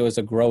 Like maybe it was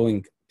a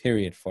growing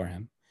period for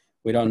him.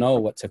 We don't know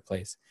what took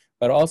place.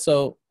 But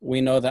also, we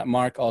know that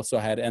Mark also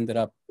had ended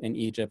up in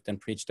Egypt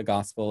and preached the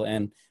gospel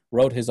and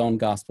wrote his own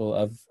gospel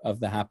of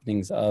the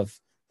happenings of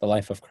the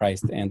life of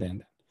Christ and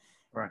end.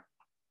 Right.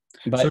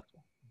 But so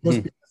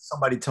just because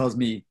somebody tells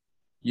me,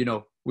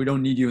 we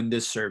don't need you in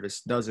this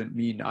service, doesn't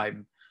mean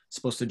I'm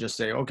supposed to just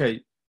say,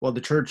 okay, well,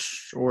 the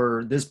church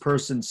or this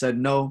person said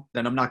no,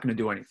 then I'm not going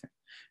to do anything.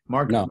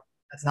 Mark, no.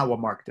 That's not what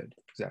Mark did.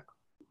 Exactly.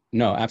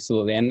 No,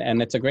 absolutely.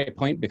 And it's a great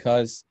point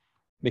because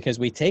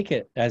we take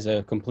it as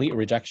a complete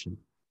rejection,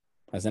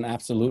 as an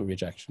absolute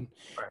rejection.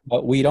 Right.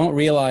 But we don't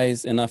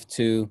realize enough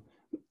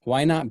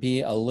why not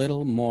be a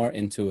little more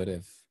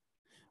intuitive?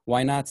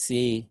 Why not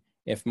see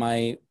if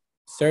my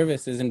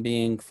service isn't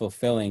being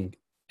fulfilling?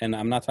 And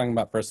I'm not talking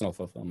about personal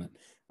fulfillment.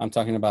 I'm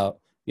talking about,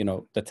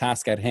 the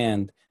task at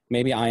hand.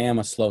 Maybe I am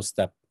a slow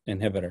step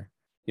inhibitor,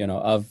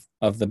 of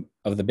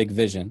the big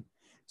vision.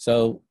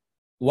 So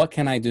what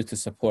can I do to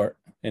support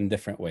in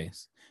different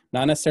ways?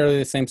 Not necessarily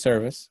the same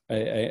service.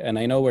 And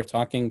I know we're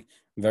talking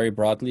very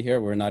broadly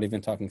here. We're not even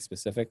talking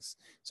specifics.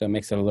 So it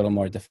makes it a little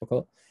more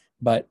difficult.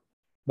 But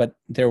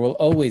there will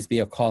always be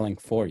a calling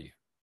for you.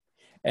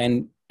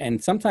 And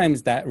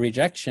sometimes that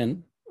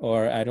rejection,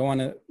 or I don't want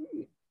to,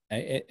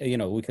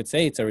 we could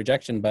say it's a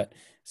rejection, but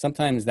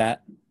sometimes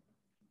that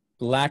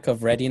lack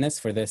of readiness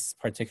for this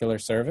particular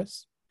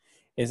service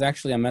is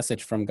actually a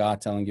message from God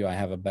telling you, I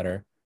have a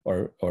better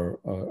or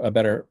a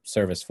better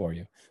service for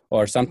you,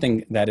 or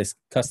something that is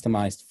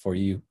customized for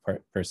you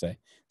per se,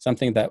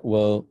 something that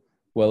will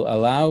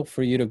allow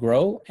for you to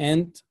grow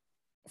and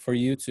for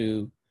you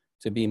to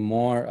be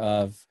more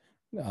of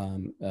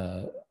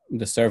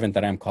the servant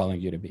that I'm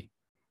calling you to be,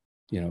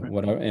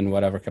 in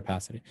whatever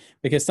capacity.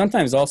 Because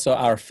sometimes also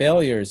our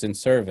failures in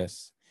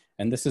service,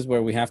 and this is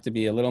where we have to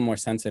be a little more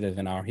sensitive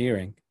in our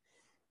hearing,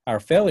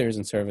 our failures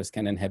in service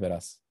can inhibit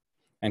us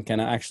and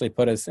can actually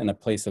put us in a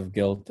place of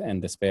guilt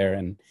and despair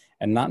and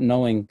not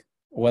knowing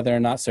whether or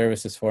not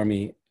service is for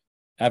me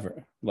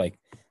ever. Like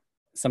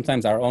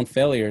sometimes our own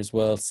failures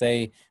will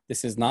say,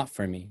 this is not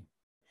for me.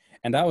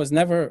 And that was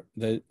never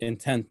the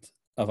intent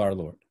of our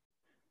Lord.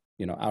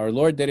 Our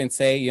Lord didn't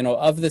say,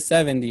 of the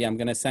 70, I'm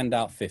going to send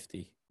out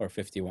 50 or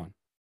 51.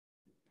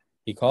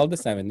 He called the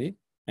 70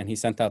 and he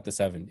sent out the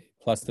 70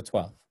 plus the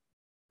 12.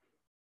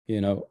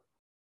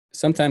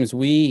 Sometimes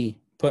we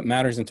put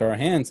matters into our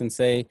hands and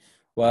say,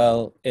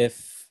 well,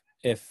 if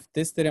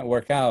this didn't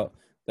work out,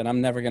 then I'm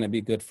never going to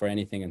be good for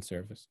anything in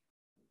service.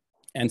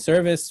 And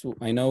service,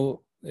 I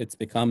know it's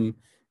become,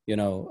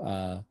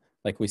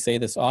 like we say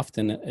this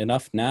often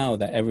enough now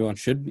that everyone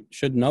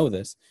should know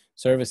this.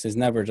 Service is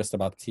never just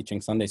about teaching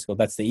Sunday school.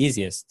 That's the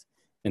easiest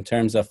in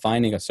terms of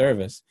finding a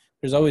service.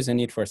 There's always a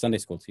need for a Sunday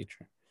school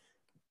teacher.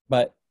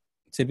 But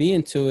to be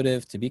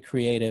intuitive, to be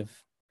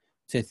creative,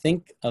 to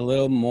think a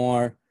little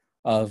more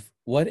of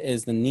what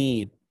is the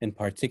need in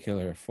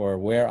particular for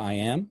where I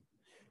am,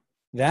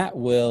 that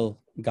will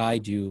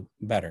guide you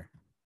better.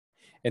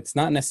 It's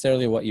not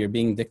necessarily what you're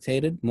being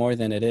dictated more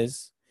than it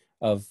is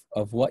of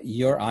what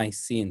your eyes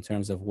see in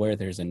terms of where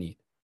there's a need.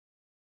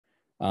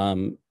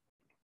 And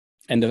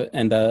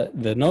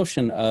the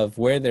notion of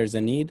where there's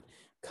a need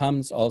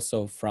comes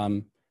also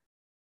from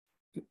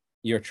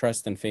your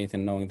trust and faith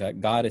in knowing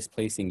that God is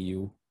placing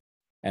you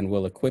and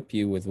will equip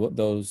you with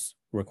those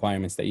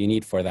requirements that you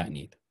need for that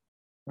need.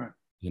 Right.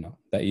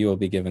 That you will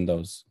be given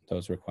those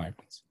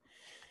requirements.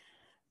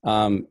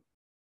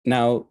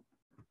 Now,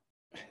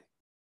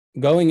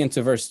 going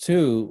into verse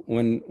 2,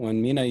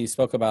 when Mina, you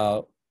spoke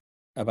about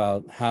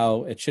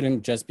how it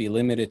shouldn't just be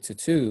limited to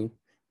 2,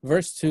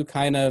 verse 2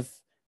 kind of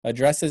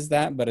addresses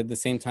that, but at the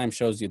same time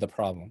shows you the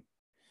problem.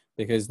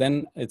 Because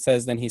then it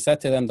says, then he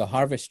said to them, the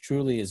harvest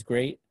truly is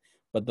great,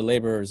 but the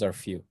laborers are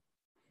few.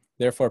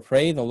 Therefore,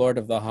 pray the Lord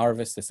of the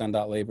harvest to send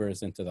out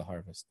laborers into the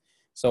harvest.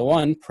 So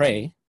one,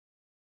 pray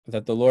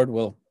that the Lord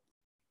will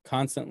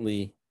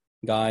constantly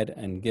guide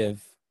and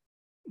give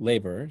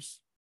laborers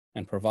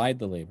and provide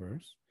the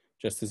laborers,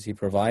 just as he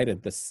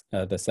provided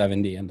the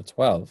 70 and the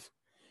 12.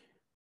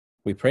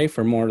 We pray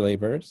for more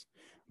laborers,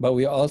 but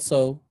we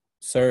also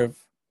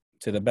serve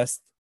to the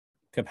best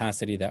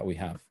capacity that we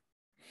have.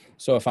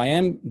 So if I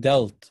am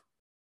dealt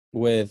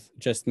with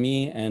just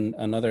me and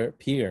another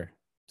peer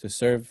to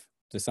serve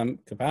to some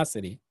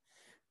capacity,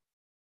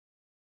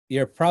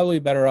 you're probably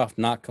better off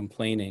not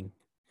complaining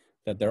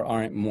that there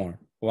aren't more.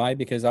 Why?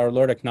 Because our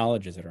Lord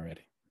acknowledges it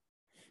already.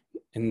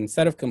 And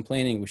instead of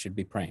complaining, we should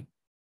be praying.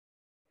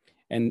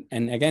 And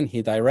again,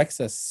 he directs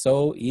us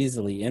so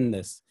easily in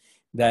this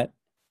that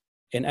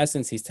in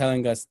essence, he's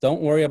telling us,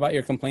 don't worry about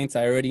your complaints.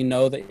 I already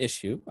know the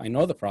issue. I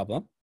know the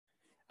problem.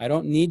 I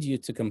don't need you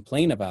to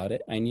complain about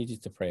it. I need you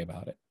to pray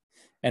about it.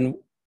 And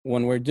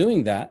when we're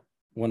doing that,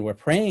 when we're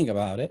praying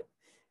about it,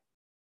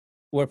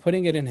 we're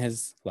putting it in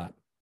his lap.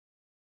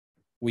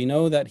 We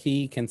know that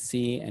he can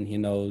see and he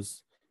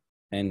knows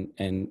and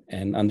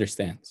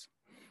understands.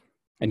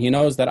 And he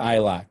knows that I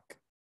lack.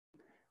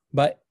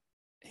 But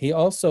he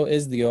also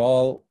is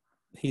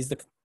he's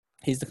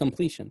the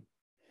completion.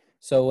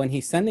 So when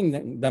he's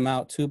sending them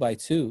out 2 by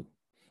 2,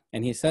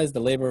 and he says the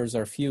laborers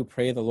are few,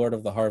 pray the Lord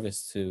of the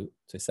harvest to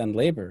send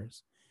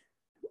laborers.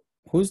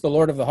 Who's the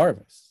Lord of the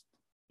harvest?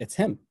 It's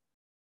him.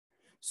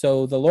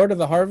 So the Lord of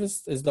the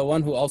harvest is the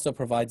one who also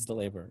provides the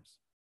laborers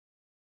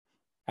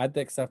at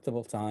the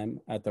acceptable time,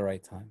 at the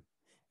right time.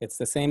 It's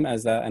the same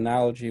as that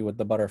analogy with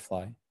the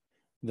butterfly.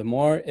 The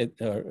more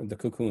the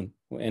cocoon,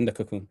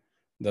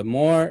 the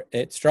more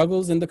it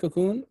struggles in the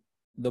cocoon,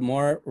 the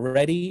more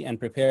ready and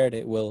prepared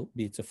it will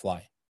be to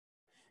fly.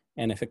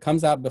 And if it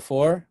comes out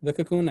before the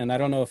cocoon, and I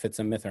don't know if it's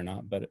a myth or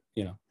not, but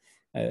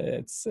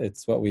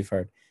it's what we've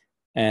heard.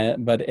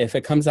 But if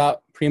it comes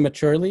out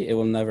prematurely, it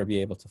will never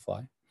be able to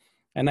fly.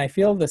 And I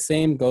feel the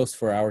same goes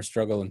for our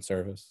struggle in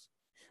service.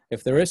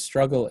 If there is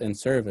struggle in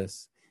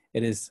service,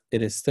 it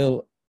is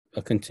still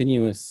a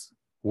continuous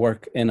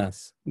work in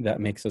us that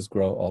makes us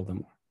grow all the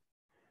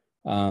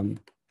more.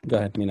 Go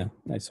ahead, Mina.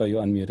 I saw you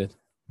unmuted.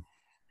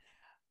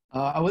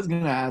 I was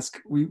going to ask,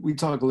 we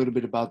talk a little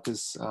bit about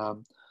this.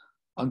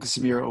 Uncle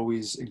Samir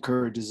always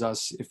encourages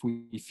us, if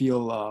we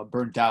feel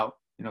burnt out,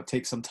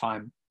 take some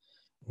time,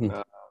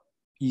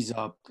 ease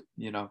up.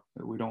 We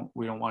don't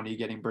want you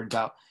getting burnt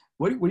out.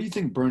 What do you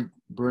think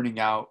burning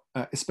out,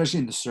 especially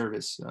in the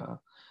service,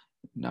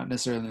 not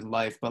necessarily in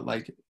life, but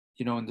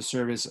in the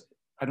service?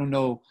 I don't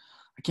know.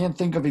 I can't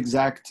think of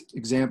exact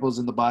examples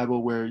in the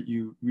Bible where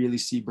you really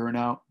see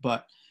burnout,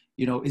 but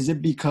is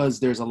it because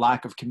there's a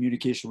lack of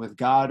communication with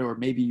God, or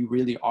maybe you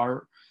really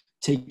are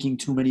taking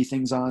too many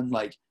things on?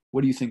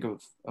 What do you think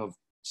of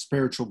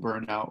spiritual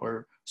burnout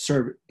or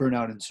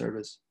burnout in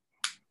service?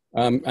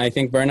 I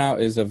think burnout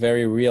is a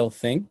very real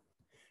thing.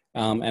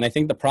 And I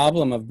think the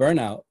problem of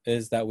burnout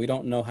is that we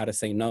don't know how to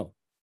say no.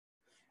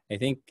 I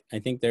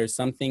think there's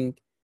something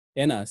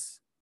in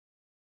us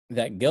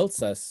that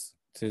guilts us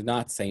to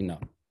not say no.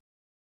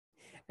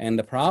 And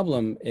the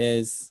problem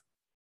is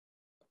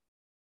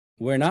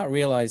we're not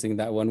realizing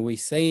that when we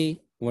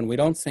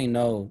don't say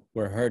no,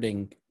 we're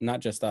hurting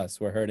not just us,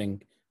 we're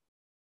hurting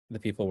the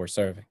people we're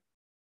serving.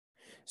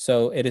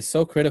 So it is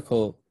so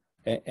critical,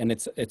 and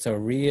it's a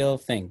real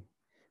thing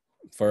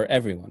for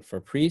everyone, for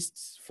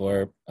priests,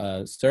 for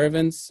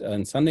servants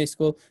in Sunday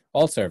school,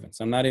 all servants.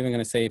 I'm not even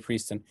going to say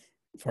priests, and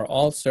for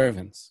all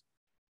servants.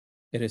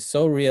 It is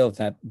so real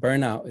that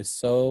burnout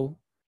is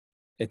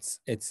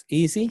it's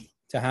easy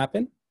to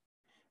happen.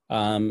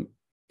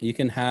 You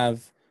can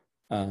have,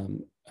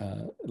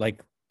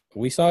 like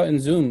we saw in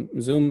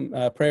Zoom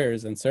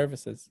prayers and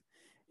services,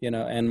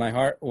 and my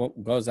heart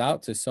goes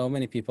out to so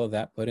many people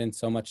that put in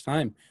so much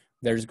time.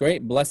 There's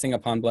great blessing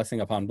upon blessing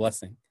upon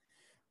blessing.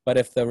 But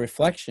if the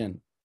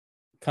reflection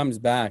comes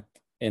back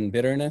in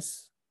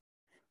bitterness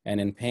and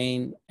in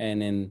pain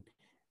and in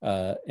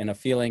a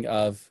feeling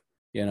of,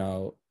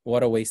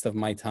 what a waste of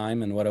my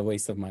time and what a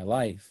waste of my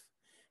life,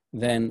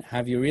 then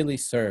have you really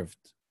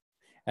served?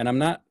 And I'm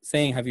not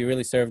saying have you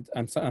really served,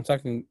 I'm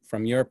talking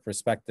from your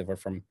perspective or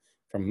from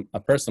a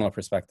personal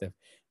perspective.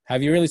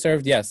 Have you really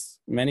served? Yes,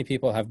 many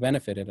people have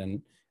benefited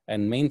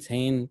and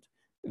maintained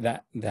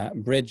that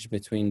bridge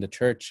between the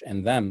church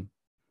and them.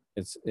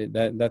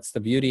 That's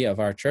the beauty of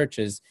our church,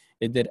 is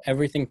it did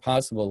everything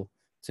possible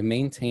to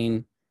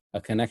maintain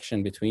a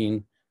connection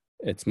between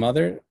its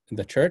mother,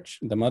 the church,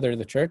 the mother of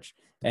the church,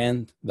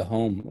 and the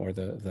home or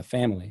the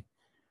family.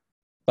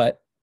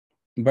 But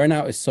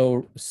burnout is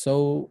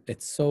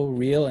it's so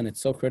real and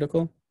it's so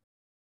critical,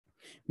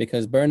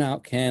 because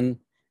burnout can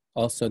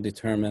also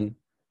determine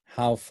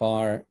how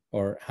far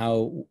or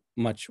how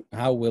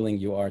willing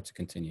you are to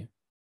continue.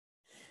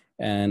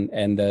 And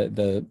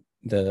the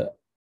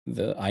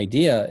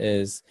idea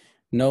is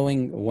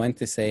knowing when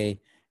to say,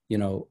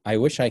 I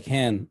wish I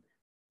can,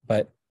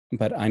 but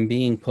I'm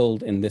being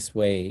pulled in this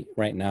way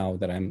right now,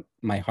 that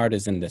my heart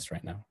is in this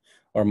right now,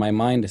 or my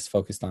mind is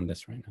focused on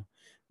this right now.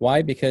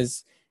 Why?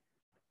 Because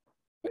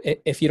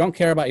if you don't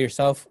care about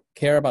yourself,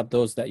 care about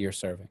those that you're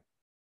serving.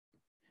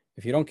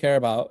 If you don't care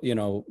about,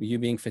 you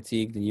being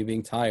fatigued and you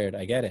being tired,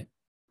 I get it.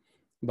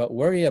 But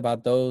worry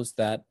about those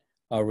that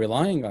are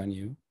relying on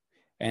you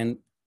and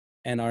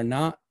are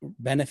not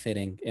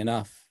benefiting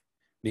enough,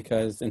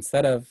 because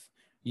instead of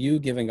you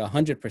giving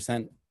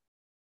 100%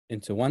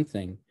 into one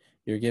thing,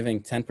 you're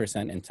giving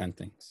 10% in 10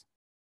 things.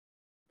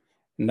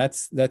 And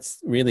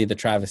that's really the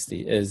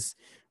travesty, is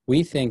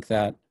we think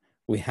that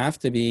we have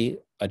to be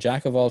a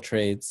jack of all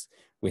trades.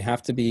 We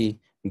have to be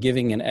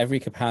giving in every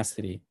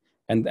capacity.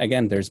 And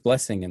again, there's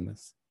blessing in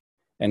this.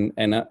 And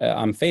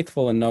I'm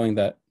faithful in knowing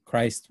that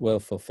Christ will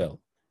fulfill,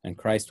 and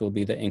Christ will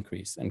be the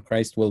increase, and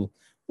Christ will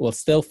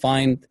still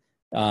find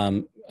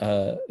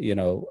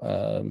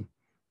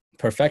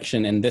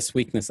perfection in this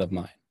weakness of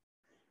mine.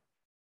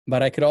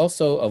 But I could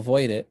also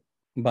avoid it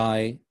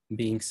by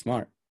being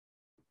smart.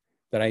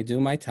 that I do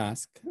my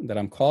task that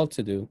I'm called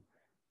to do,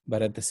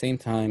 but at the same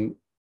time,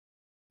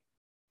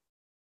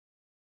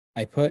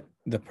 I put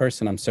the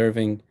person I'm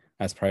serving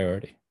as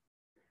priority.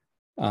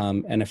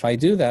 And if I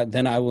do that,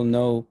 then I will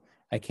know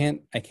I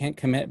can't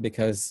commit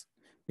because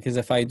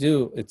if I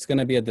do, it's going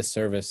to be a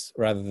disservice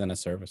rather than a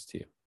service to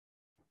you.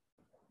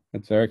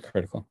 It's very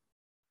critical.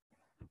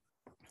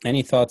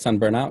 Any thoughts on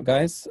burnout,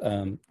 guys?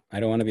 I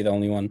don't want to be the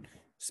only one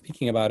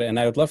speaking about it. And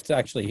I would love to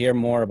actually hear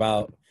more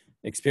about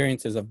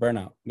experiences of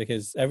burnout,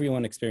 because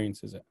everyone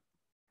experiences it.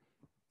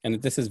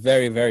 And this is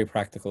very, very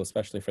practical,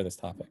 especially for this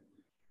topic.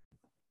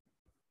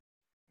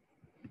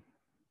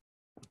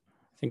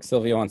 I think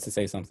Sylvia wants to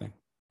say something,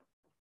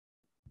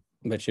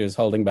 but she was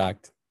holding back.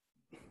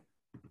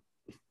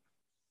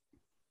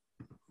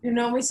 You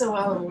know me so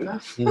well,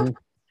 Abouna. Mm-hmm.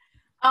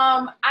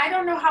 I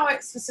don't know how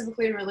it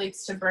specifically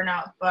relates to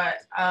burnout,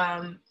 but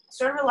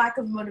sort of a lack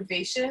of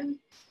motivation.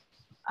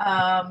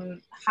 What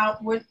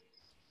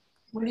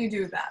do you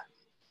do with that?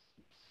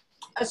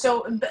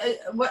 So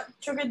what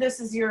triggered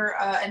this is your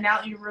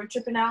road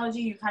trip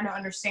analogy. You kind of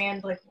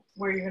understand like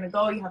where you're going to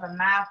go. You have a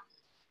map.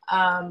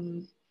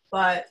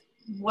 But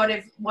what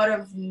if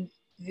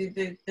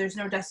there's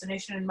no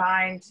destination in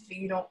mind?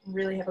 You don't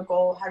really have a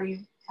goal. How do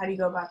you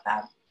go about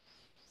that?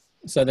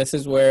 So this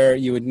is where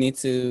you would need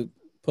to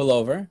pull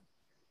over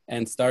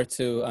and start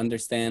to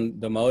understand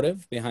the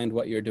motive behind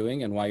what you're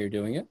doing and why you're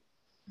doing it.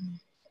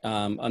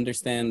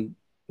 Understand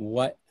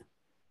what,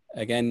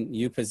 again,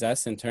 you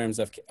possess in terms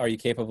of, are you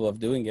capable of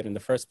doing it in the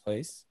first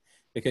place?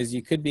 Because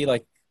you could be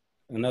like,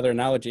 another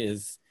analogy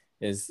is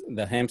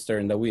the hamster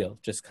in the wheel,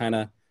 just kind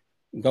of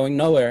going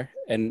nowhere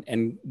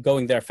and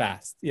going there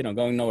fast,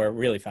 going nowhere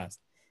really fast.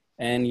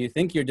 And you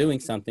think you're doing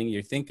something,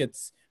 you think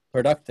it's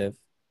productive,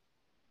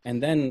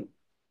 and then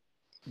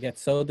get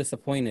so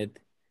disappointed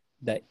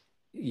that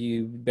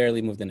you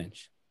barely moved an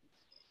inch,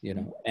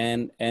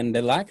 and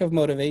the lack of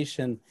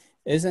motivation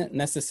isn't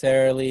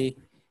necessarily,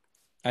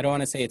 I don't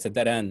want to say it's a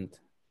dead end.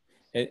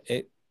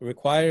 It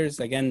requires,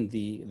 again,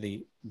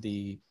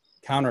 the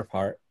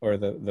counterpart or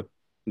the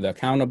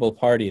accountable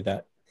party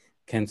that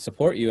can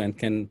support you and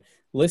can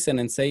listen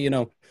and say,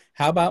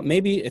 how about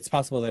maybe it's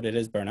possible that it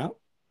is burnout.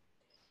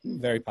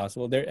 Very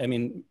possible.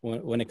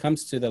 When it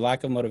comes to the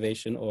lack of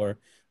motivation or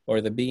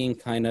the being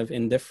kind of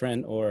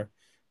indifferent or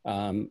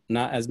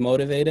not as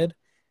motivated,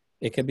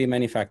 it could be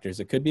many factors.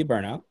 It could be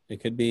burnout. It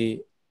could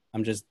be,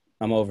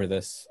 I'm over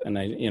this, and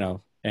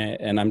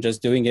and I'm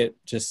just doing it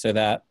just so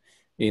that,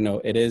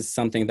 it is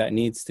something that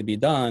needs to be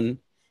done.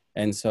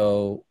 And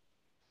so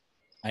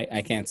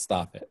I can't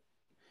stop it.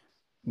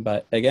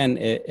 But again,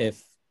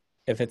 if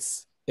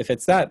it's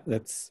that,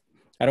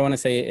 I don't want to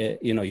say,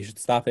 you should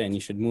stop it and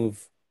you should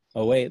move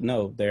away.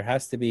 No, there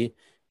has to be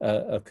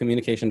a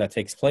communication that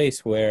takes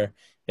place where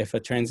if a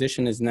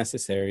transition is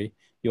necessary,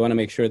 you want to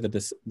make sure that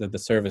the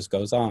service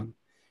goes on.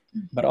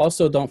 But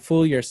also don't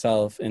fool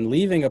yourself in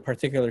leaving a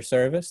particular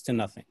service to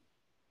nothing.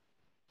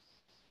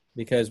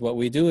 Because what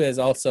we do is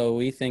also,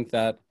 we think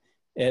that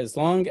as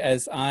long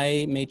as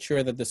I made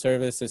sure that the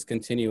service is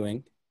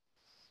continuing,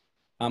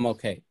 I'm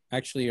okay.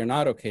 Actually, you're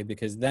not okay,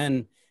 because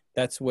then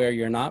that's where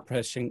you're not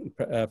pressing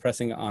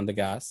on the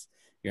gas.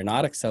 You're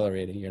not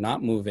accelerating. You're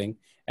not moving.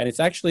 And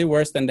it's actually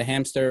worse than the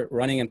hamster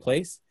running in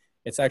place.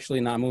 It's actually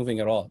not moving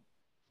at all.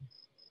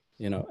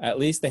 At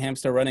least the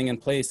hamster running in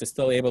place is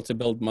still able to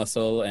build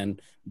muscle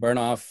and burn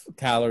off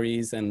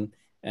calories and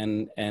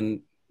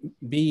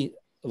be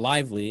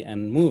lively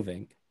and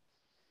moving.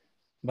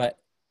 But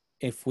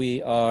if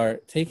we are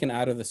taken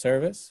out of the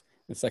service,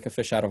 it's like a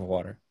fish out of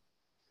water.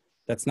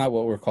 That's not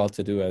what we're called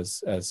to do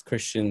as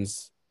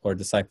Christians or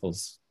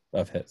disciples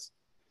of His.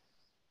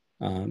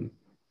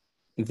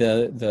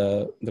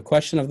 The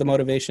question of the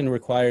motivation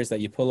requires that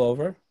you pull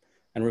over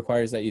and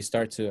requires that you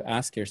start to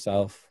ask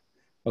yourself,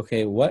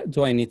 okay, what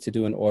do I need to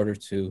do in order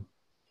to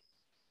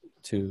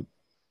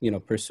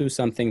pursue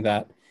something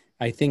that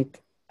I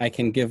think I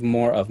can give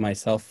more of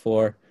myself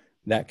for,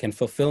 that can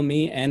fulfill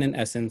me and in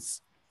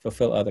essence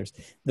fulfill others.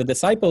 The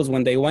disciples,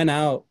 when they went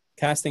out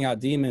casting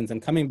out demons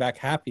and coming back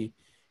happy,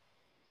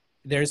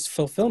 there's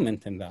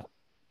fulfillment in that.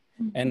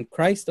 And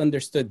Christ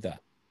understood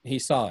that. He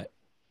saw it.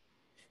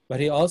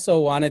 But He also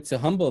wanted to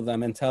humble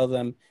them and tell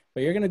them,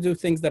 but you're going to do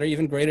things that are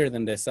even greater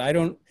than this. I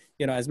don't,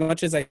 as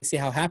much as I see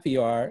how happy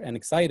you are and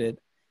excited,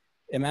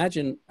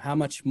 imagine how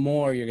much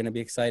more you're going to be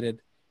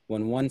excited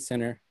when one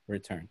sinner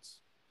returns.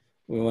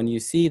 When you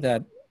see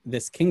that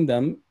this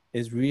kingdom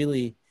is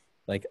really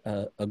like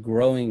a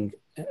growing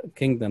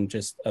kingdom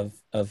just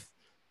of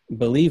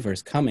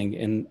believers coming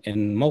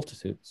in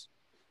multitudes.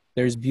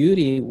 There's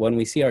beauty when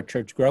we see our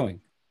church growing.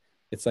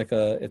 It's like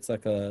a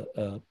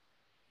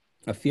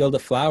field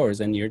of flowers,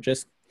 and you're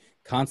just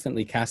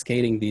constantly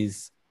cascading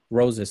these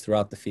roses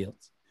throughout the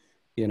fields,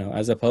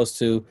 as opposed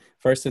to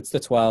first it's the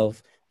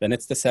 12, then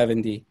it's the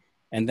 70.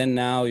 And then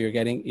now you're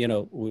getting,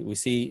 we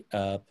see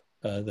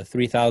the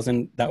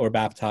 3,000 that were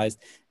baptized.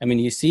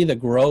 You see the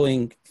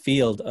growing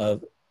field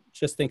of,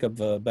 just think of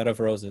a bed of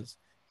roses,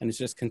 and it's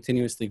just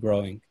continuously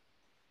growing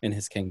in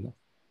His kingdom.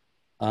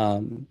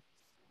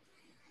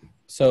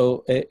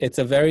 So it's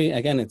a very,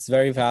 again, it's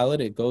very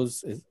valid. It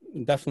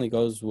definitely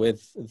goes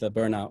with the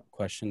burnout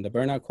question. The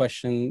burnout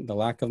question, the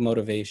lack of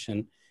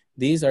motivation,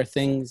 these are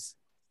things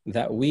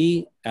that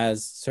we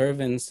as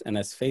servants and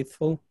as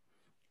faithful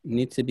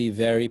need to be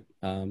very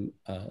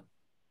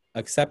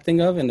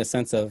accepting of, in the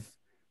sense of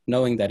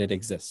knowing that it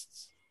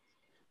exists.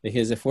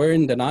 Because if we're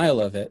in denial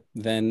of it,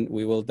 then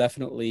we will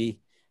definitely,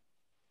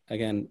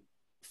 again,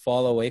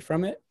 fall away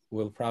from it.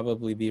 We'll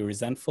probably be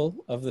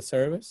resentful of the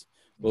service.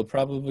 We'll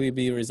probably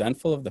be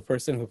resentful of the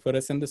person who put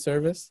us in the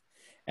service.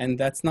 And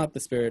that's not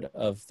the spirit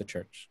of the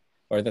church,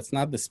 or that's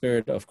not the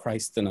spirit of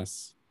Christ in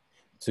us,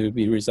 to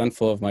be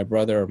resentful of my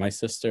brother or my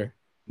sister,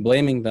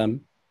 blaming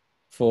them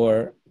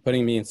for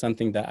putting me in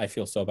something that I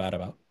feel so bad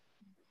about,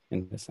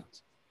 in this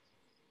sense.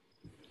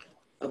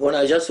 When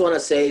I just want to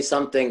say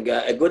something,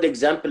 a good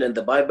example in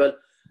the Bible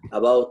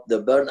about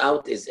the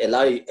burnout is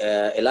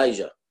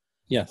Elijah.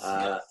 Yes.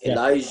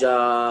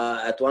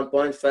 Elijah at one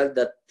point felt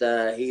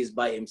that he is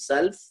by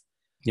himself.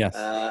 Yes.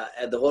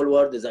 And the whole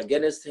world is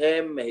against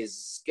him. He's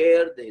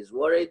scared. He's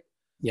worried.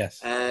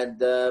 Yes. And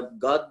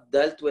God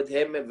dealt with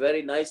him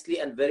very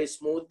nicely and very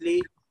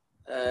smoothly,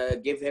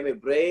 gave him a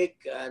break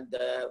and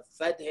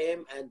fed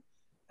him,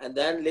 and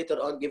then later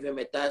on give him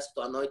a task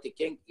to anoint a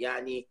king.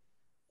 Yani,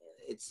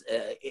 it's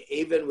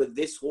even with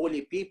these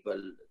holy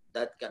people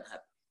that can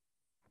happen.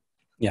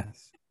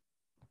 Yes.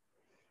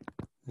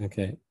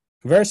 Okay.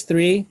 Verse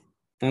 3,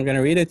 I'm going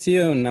to read it to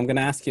you, and I'm going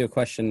to ask you a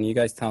question. You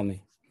guys tell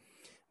me.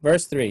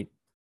 Verse 3,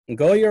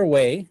 go your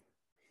way.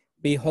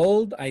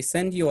 Behold, I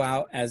send you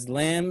out as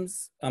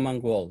lambs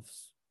among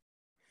wolves.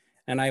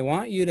 And I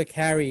want you to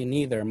carry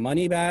neither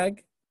money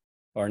bag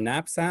or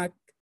knapsack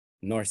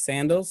nor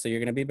sandals, so you're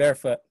going to be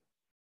barefoot,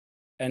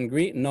 and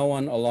greet no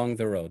one along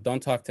the road.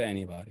 Don't talk to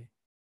anybody.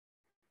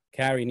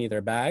 Carry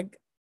neither bag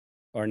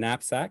or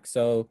knapsack,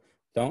 so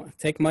don't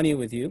take money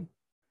with you.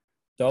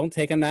 Don't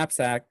take a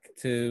knapsack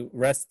to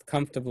rest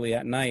comfortably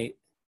at night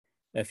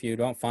if you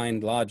don't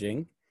find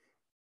lodging.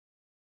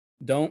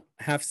 Don't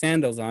have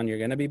sandals on. You're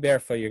going to be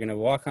barefoot. You're going to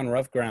walk on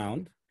rough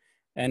ground.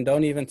 And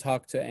don't even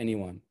talk to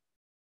anyone.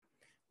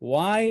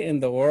 Why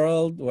in the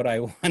world would I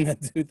want to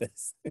do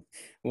this?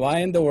 Why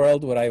in the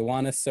world would I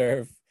want to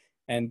serve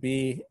and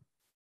be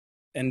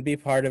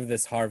part of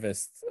this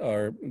harvest,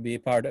 or be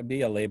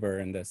a laborer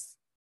in this?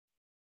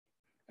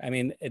 I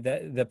mean,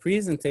 the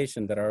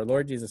presentation that our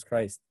Lord Jesus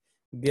Christ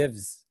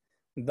gives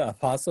the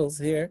apostles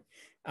here,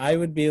 I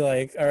would be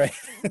like, all right,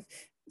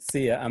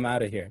 see ya, I'm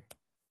out of here.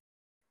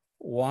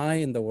 Why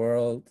in the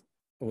world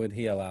would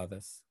he allow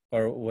this?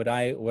 Or would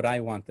I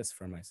want this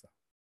for myself?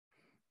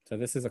 So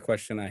this is a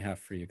question I have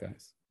for you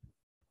guys.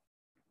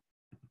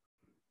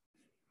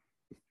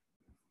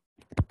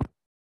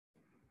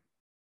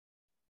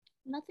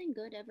 Nothing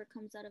good ever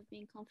comes out of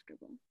being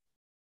comfortable.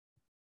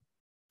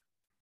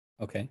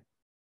 Okay.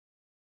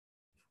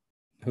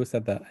 Who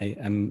said that?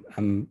 I'm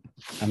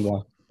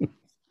lost.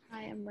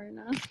 Hi, I'm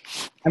Myrna.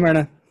 Hi,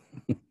 Myrna.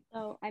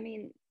 So, I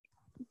mean,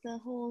 the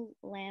whole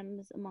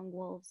lambs among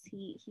wolves,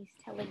 he's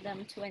telling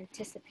them to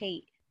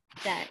anticipate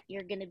that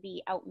you're going to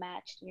be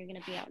outmatched, and you're going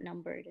to be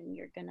outnumbered, and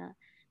you're going to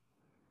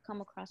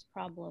come across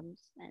problems.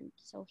 And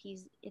so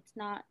he's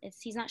not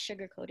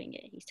sugarcoating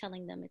it. He's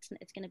telling them it's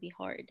going to be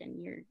hard,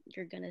 and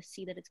you're going to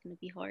see that it's going to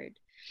be hard.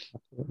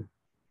 Absolutely.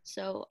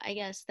 So I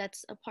guess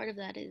that's a part of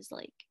that, is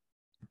like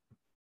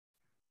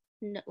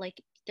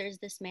there's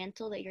this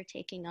mantle that you're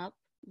taking up.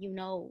 You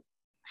know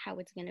how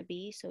it's going to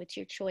be, so it's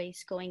your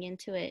choice going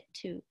into it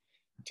to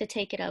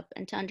take it up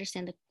and to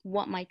understand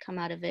what might come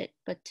out of it,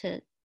 but to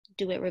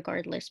do it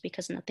regardless,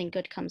 because nothing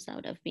good comes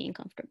out of being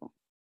comfortable.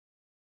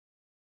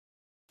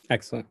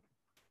 Excellent.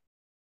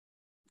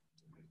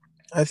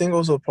 I think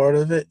also part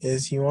of it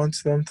is he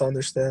wants them to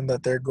understand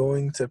that they're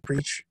going to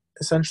preach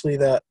essentially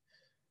that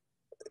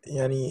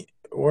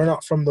we're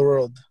not from the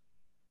world.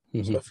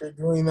 Mm-hmm. So if you're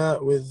doing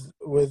that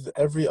with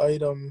every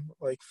item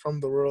like from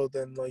the world,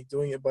 and like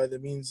doing it by the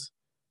means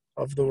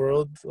of the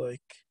world,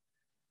 like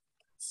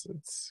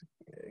it's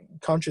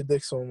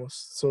contradicts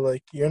almost. So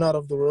like, you're not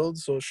of the world,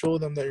 so show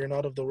them that you're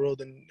not of the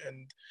world,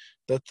 and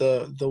that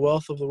the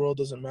wealth of the world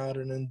doesn't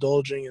matter, and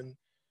indulging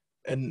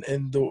and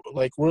the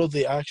like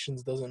worldly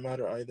actions doesn't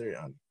matter either.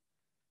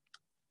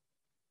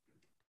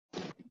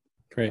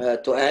 Great.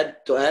 To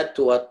add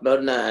to what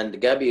Myrna and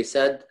Gabby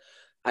said,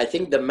 I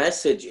think the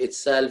message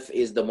itself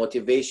is the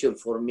motivation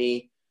for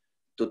me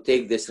to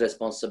take this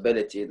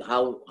responsibility, and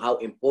how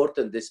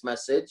important this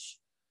message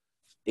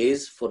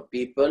is for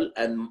people,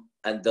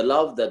 and the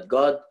love that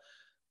God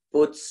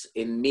puts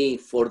in me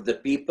for the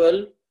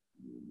people.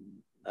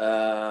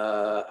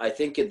 I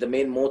think it's the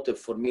main motive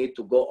for me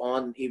to go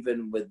on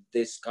even with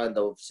this kind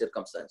of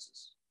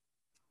circumstances.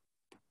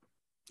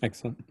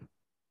 Excellent.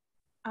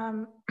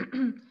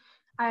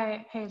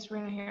 Hey, it's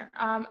Rena here.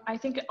 I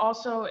think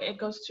it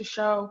goes to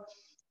show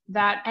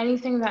that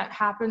anything that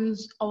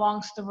happens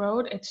alongst the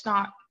road, it's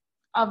not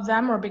of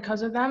them or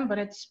because of them, but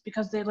it's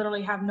because they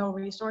literally have no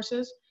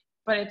resources,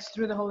 but it's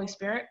through the Holy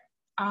Spirit.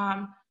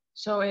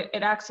 So it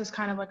acts as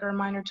kind of like a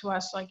reminder to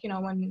us, like,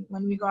 when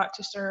we go out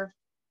to serve,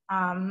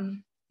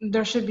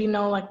 there should be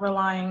no like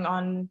relying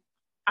on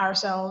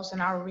ourselves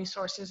and our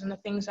resources and the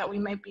things that we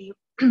might be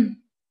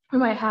we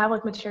might have,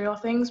 like material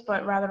things,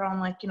 but rather on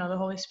like, the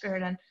Holy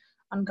Spirit and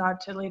on God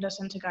to lead us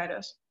and to guide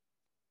us.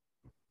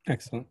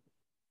 Excellent.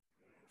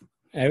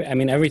 I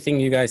mean, everything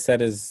you guys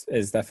said is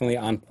definitely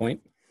on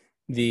point.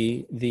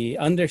 The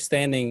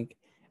understanding,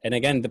 and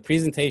again, the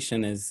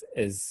presentation is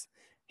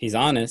he's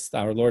honest.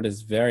 Our Lord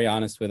is very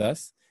honest with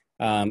us,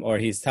 or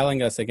he's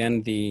telling us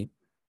again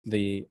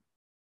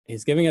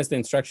he's giving us the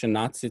instruction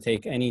not to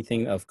take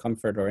anything of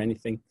comfort or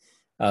anything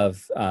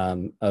of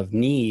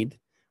need.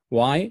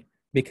 Why?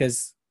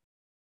 Because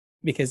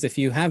if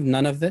you have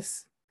none of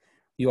this,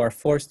 you are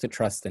forced to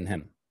trust in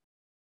him.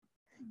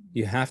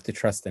 You have to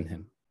trust in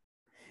him.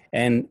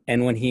 And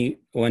when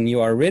you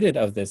are rid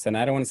of this, and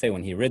I don't want to say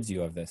when he rids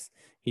you of this,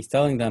 he's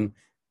telling them,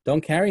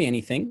 don't carry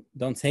anything,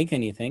 don't take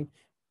anything.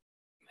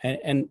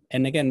 And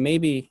again,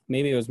 maybe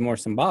it was more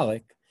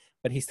symbolic,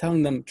 but he's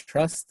telling them,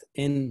 trust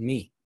in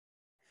me.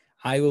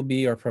 I will be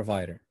your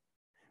provider.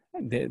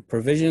 The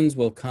provisions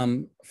will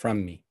come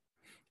from me.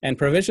 And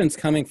provisions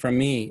coming from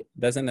me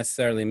doesn't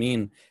necessarily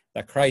mean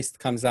that Christ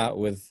comes out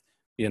with,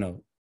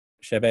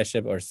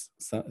 shabashib or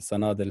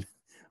sanadil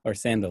or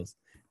sandals.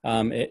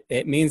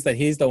 It means that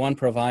he's the one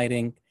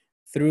providing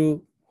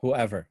through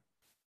whoever.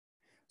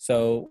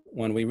 So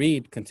when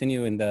we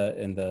continue in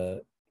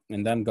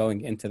them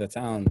going into the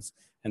towns,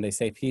 and they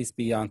say, peace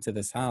be unto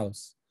this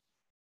house.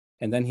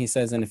 And then he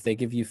says, and if they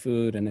give you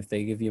food, and if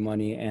they give you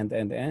money,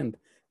 and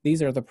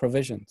these are the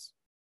provisions.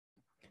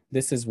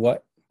 This is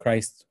what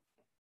Christ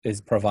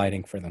is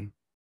providing for them.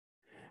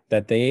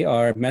 That they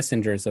are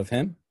messengers of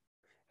him,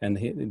 and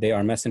they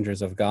are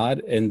messengers of God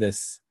in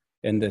this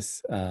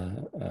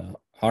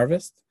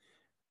harvest.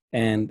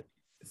 And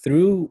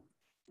through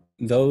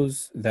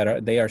those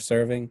that they are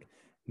serving,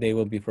 they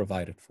will be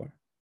provided for.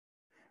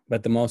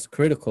 But the most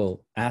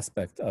critical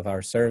aspect of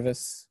our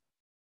service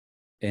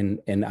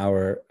in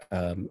our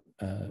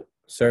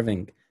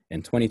serving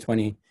in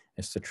 2020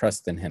 is to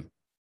trust in him.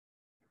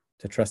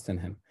 To trust in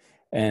him.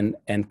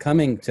 And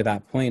coming to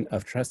that point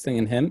of trusting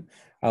in him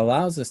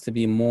allows us to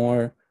be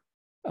more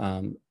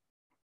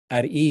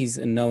at ease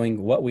in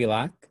knowing what we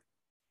lack.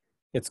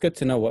 It's good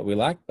to know what we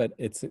lack, but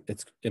it's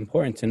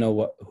important to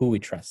know who we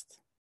trust.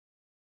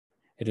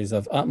 It is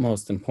of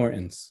utmost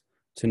importance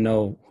to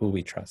know who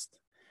we trust.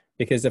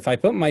 Because if I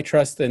put my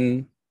trust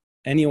in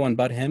anyone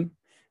but him,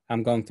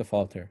 I'm going to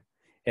falter.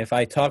 If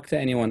I talk to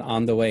anyone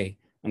on the way,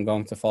 I'm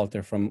going to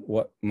falter from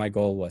what my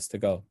goal was to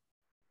go.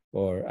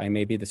 Or I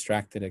may be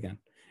distracted again.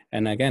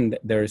 And again,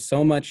 there is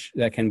so much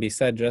that can be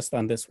said just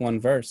on this one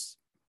verse.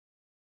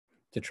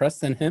 To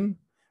trust in him,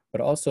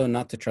 but also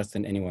not to trust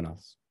in anyone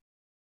else.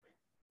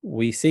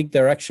 We seek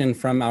direction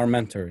from our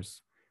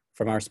mentors,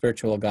 from our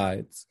spiritual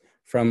guides,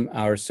 from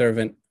our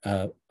servant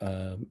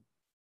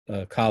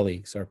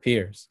colleagues or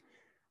peers.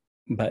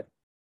 But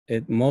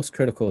most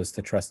critical is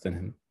to trust in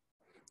him.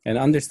 And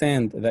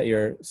understand that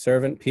your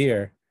servant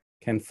peer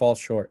can fall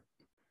short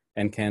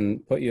and can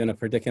put you in a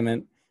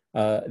predicament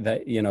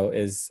that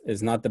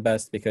is not the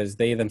best, because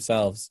they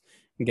themselves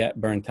get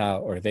burnt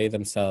out, or they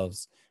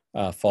themselves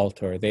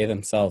falter, or they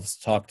themselves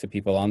talk to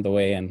people on the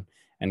way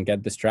and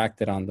get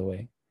distracted on the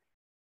way,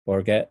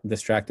 or get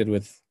distracted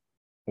with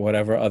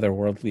whatever other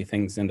worldly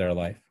things in their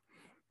life.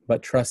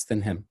 But trust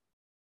in him,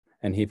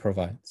 and he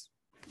provides.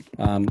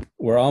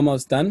 We're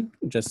almost done,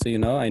 just so you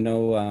know. I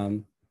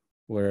know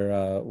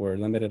we're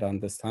limited on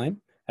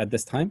at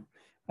this time.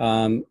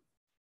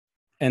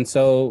 And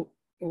so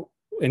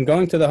in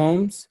going to the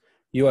homes,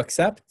 you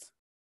accept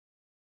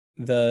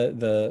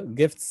the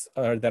gifts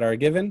that are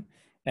given.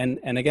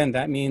 And again,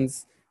 that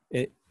means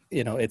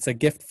it's a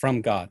gift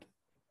from God.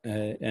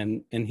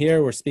 And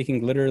here we're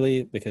speaking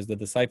literally, because the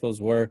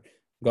disciples were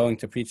going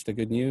to preach the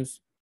good news.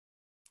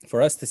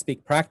 For us to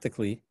speak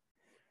practically,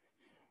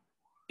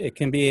 it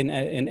can be in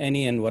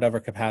any and whatever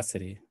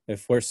capacity.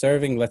 If we're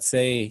serving, let's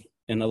say,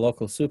 in a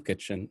local soup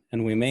kitchen,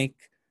 and we make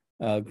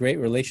great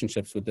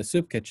relationships with the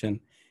soup kitchen,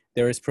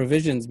 there is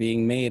provisions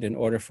being made in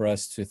order for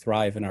us to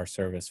thrive in our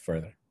service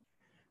further.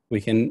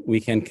 We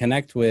can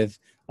connect with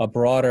a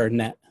broader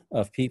net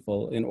of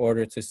people in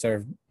order to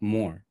serve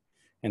more.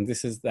 And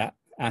this is that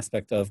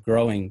aspect of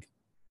growing,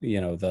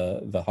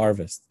 the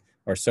harvest,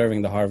 or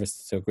serving the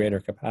harvest to a greater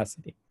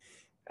capacity.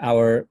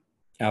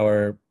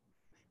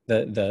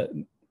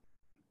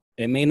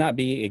 It may not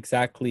be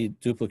exactly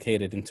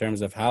duplicated in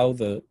terms of how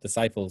the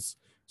disciples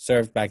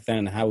served back then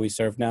and how we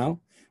serve now,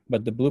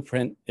 but the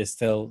blueprint is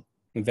still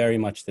very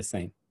much the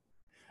same.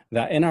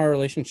 That in our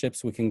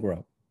relationships, we can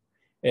grow.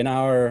 In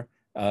our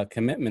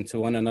commitment to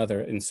one another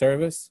in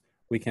service,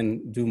 we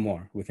can do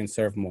more, we can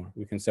serve more,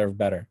 we can serve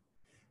better.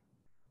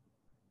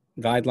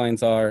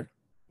 Guidelines are,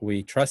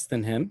 we trust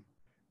in him.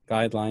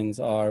 Guidelines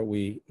are,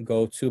 we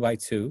go 2 by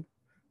 2,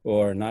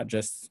 or not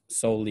just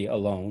solely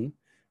alone.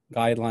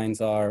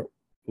 Guidelines are,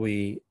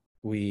 we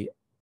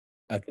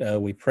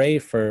pray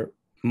for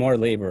more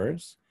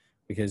laborers,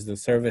 because the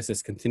service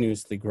is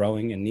continuously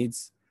growing and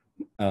needs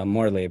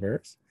more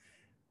laborers.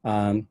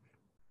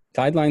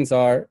 Guidelines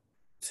are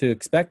to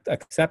expect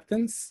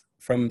acceptance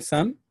from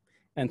some,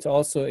 and to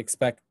also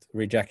expect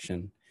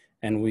rejection.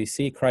 And we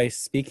see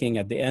Christ speaking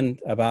at the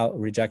end about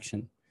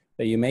rejection,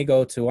 that you may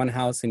go to one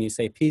house and you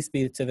say, peace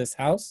be to this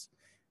house,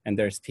 and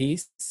there's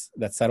peace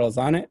that settles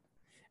on it.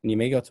 And you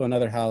may go to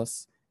another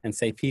house and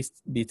say, peace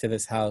be to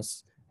this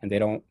house, and they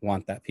don't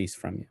want that peace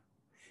from you.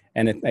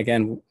 And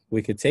again,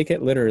 we could take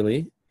it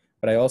literally,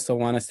 but I also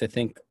want us to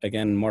think,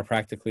 again, more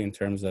practically in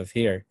terms of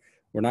here.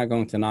 We're not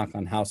going to knock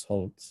on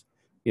households,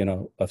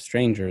 of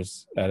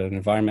strangers at an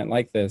environment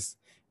like this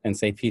and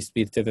say, peace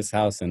be to this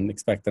house, and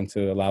expect them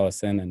to allow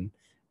us in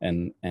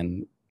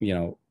and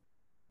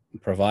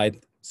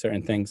provide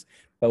certain things.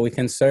 But we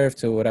can serve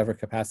to whatever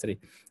capacity.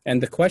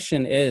 And the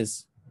question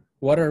is,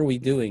 what are we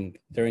doing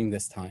during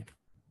this time?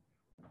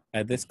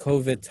 At this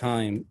COVID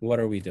time, what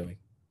are we doing?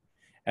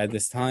 At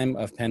this time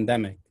of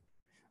pandemic,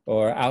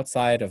 or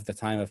outside of the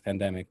time of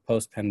pandemic,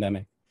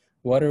 post-pandemic,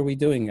 what are we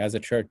doing as a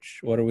church?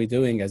 What are we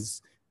doing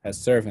as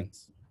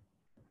servants?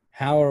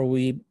 How are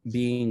we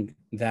being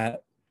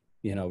that,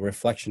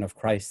 reflection of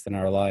Christ in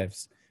our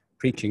lives,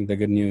 preaching the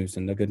good news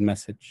and the good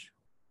message?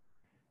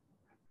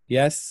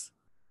 Yes,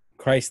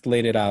 Christ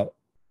laid it out,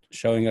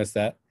 showing us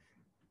that,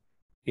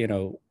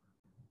 you're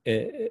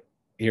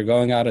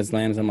going out as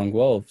lambs among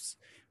wolves,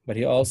 but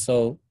he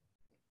also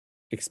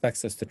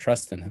expects us to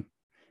trust in him,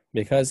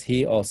 because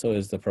he also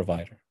is the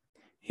provider.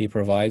 He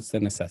provides the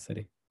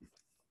necessity.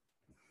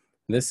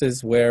 This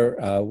is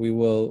where we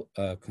will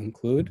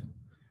conclude.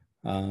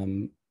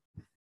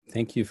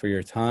 Thank you for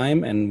your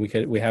time, and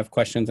we have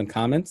questions and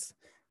comments.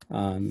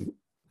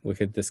 We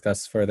could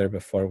discuss further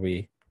before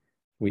we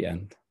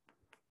end.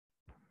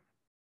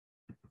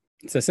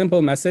 It's a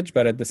simple message,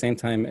 but at the same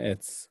time,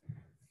 it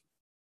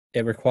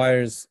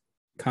requires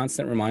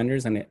constant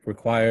reminders, and it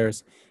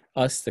requires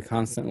us to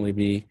constantly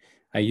be,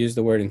 I use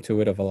the word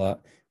intuitive a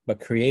lot, but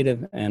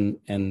creative and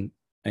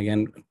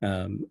again,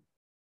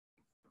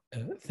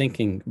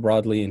 thinking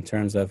broadly in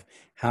terms of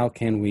how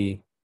can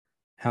we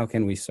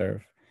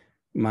serve.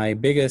 My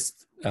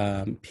biggest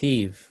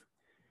peeve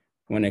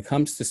when it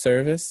comes to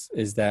service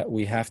is that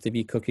we have to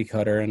be cookie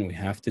cutter, and we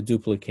have to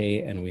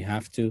duplicate, and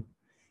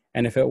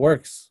and if it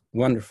works,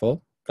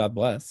 wonderful, God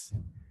bless.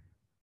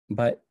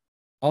 But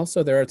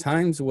also there are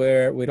times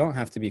where we don't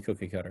have to be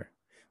cookie cutter.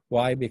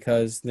 Why?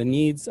 Because the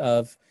needs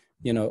of,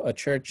 a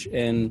church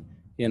in,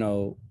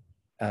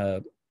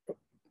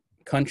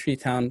 country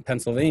town,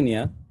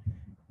 Pennsylvania,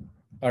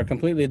 are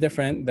completely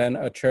different than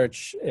a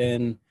church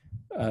in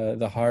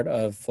the heart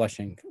of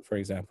Flushing, for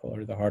example,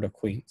 or the heart of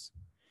Queens.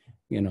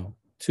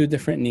 Two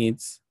different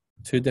needs,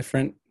 two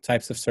different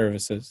types of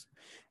services.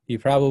 You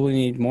probably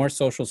need more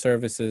social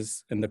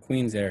services in the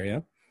Queens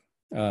area,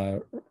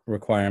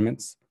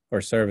 requirements or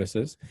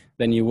services,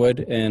 than you would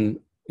in,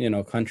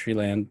 country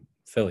land,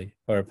 Philly,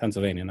 or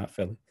Pennsylvania, not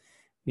Philly.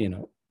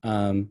 In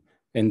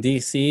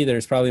DC,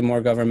 there's probably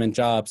more government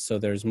jobs, so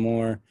there's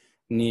more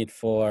need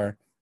for,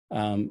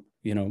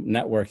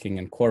 networking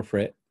and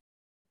corporate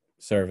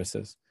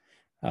services.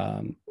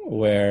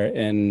 Where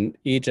in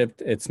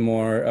Egypt, it's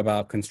more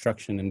about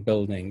construction and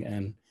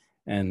building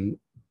and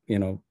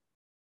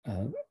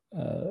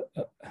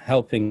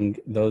helping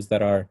those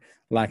that are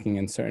lacking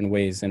in certain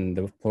ways in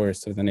the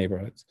poorest of the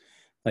neighborhoods.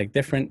 Like,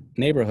 different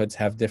neighborhoods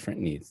have different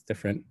needs,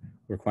 different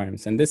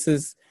requirements. And this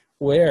is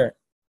where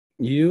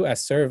you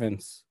as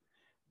servants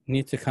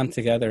need to come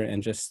together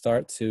and just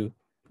start to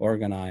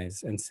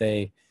organize and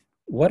say,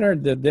 what are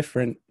the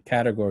different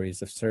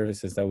categories of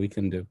services that we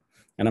can do?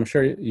 And I'm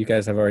sure you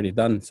guys have already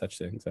done such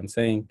things. I'm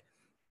saying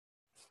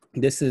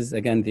this is,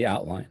 again, the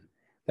outline.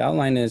 The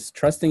outline is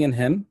trusting in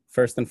him,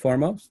 first and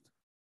foremost,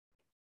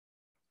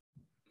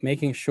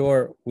 making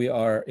sure we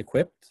are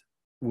equipped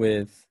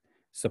with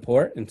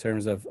support in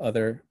terms of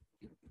other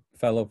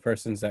fellow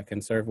persons that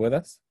can serve with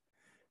us,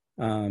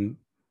 and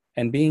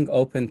being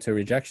open to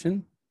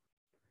rejection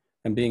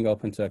and being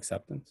open to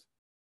acceptance.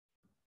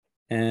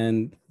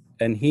 And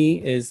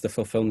he is the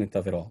fulfillment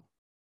of it all.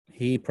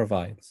 He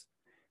provides.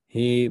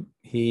 He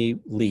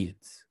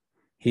leads.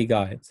 He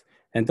guides.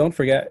 And don't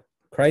forget,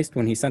 Christ,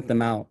 when he sent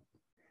them out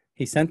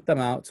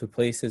to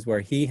places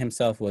where he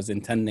himself was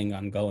intending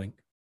on going.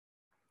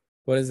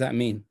 What does that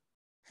mean?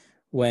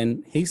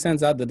 When he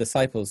sends out the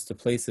disciples to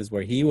places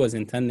where he was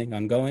intending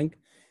on going,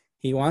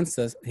 he wants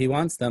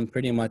them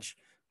pretty much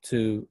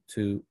to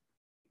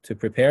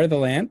prepare the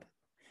land,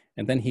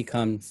 and then he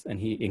comes and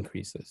he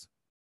increases.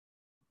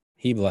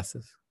 He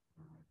blesses.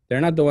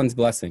 They're not the ones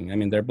blessing. I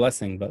mean, they're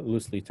blessing, but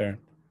loosely termed.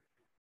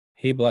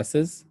 He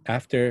blesses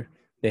after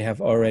they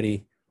have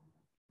already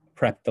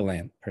prepped the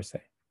land, per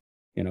se.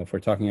 If we're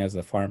talking as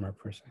a farmer,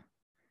 per se.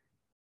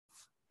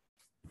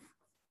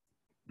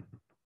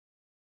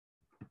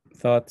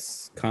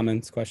 Thoughts,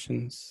 comments,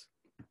 questions,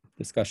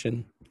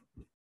 discussion?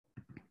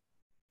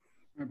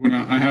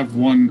 Abouna, I have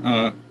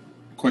one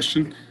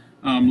question.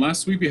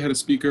 Last week we had a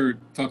speaker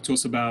talk to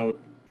us about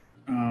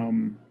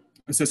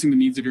assessing the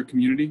needs of your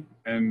community.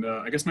 And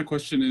I guess my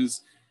question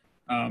is,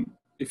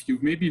 if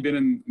you've maybe been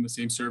in the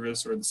same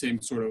service or the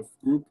same sort of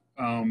group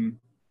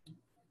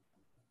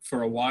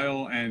for a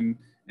while, and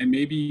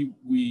maybe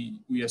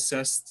we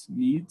assessed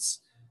needs,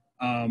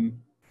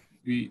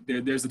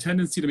 there's a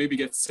tendency to maybe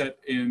get set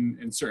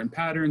in certain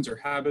patterns or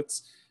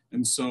habits.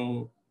 And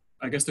so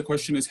I guess the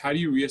question is, how do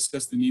you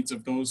reassess the needs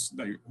of those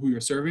who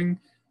you're serving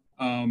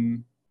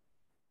in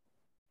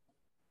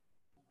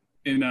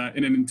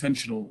an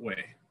intentional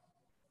way?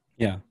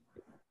 Yeah.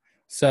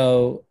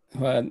 So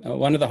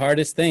one of the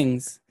hardest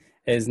things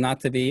is not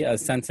to be a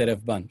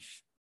sensitive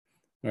bunch,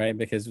 right?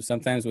 Because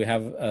sometimes we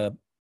have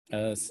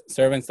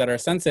servants that are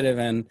sensitive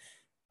and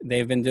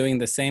they've been doing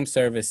the same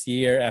service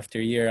year after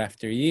year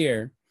after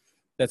year,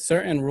 that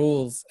certain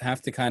rules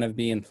have to kind of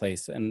be in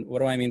place. And what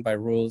do I mean by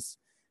rules?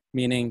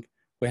 Meaning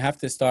we have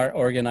to start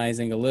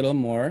organizing a little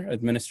more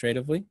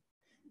administratively.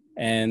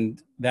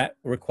 And that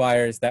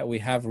requires that we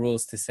have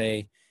rules to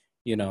say,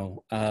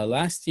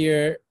 last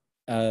year,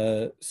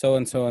 so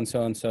and so and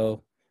so and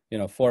so,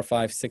 4,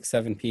 5, 6,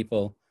 7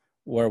 people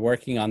were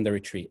working on the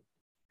retreat.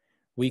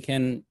 We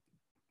can,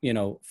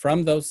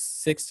 from those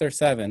 6 or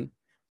 7,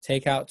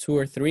 take out 2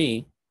 or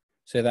 3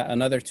 so that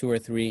another 2 or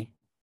 3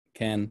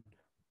 can,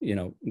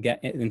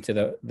 get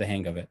into the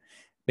hang of it.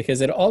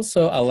 Because it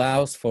also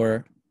allows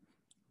for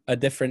a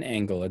different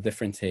angle, a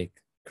different take,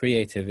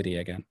 creativity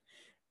again.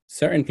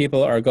 Certain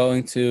people are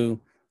going to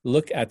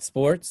look at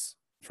sports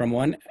from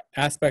one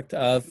aspect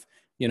of,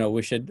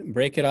 we should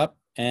break it up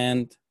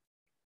and,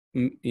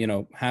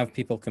 have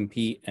people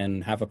compete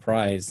and have a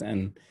prize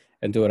and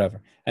do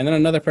whatever. And then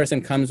another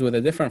person comes with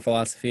a different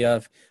philosophy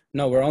of,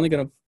 no, we're only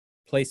going to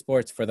play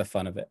sports for the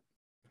fun of it.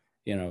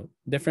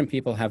 Different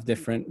people have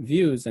different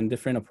views and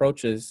different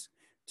approaches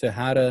to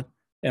how to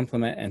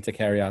implement and to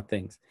carry out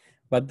things.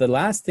 But the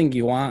last thing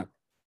you want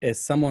is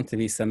someone to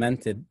be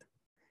cemented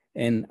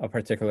in a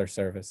particular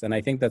service. And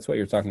I think that's what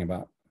you're talking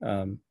about,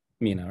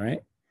 Mina,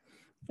 right?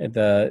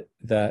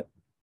 That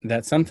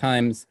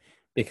sometimes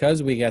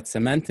because we get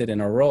cemented in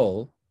a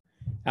role,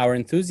 our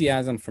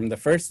enthusiasm from the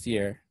first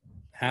year,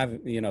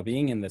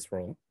 being in this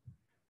role,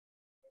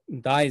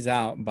 dies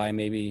out by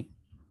maybe,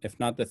 if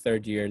not the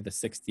 3rd year, the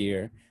 6th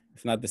year,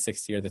 if not the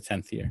 6th year, the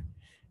 10th year,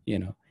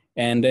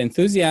 And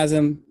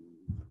enthusiasm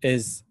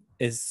is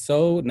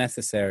so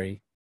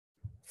necessary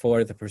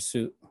for the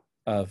pursuit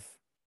of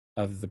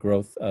the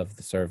growth of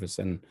the service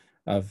and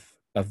of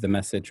the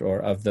message or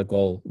of the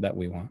goal that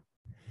we want.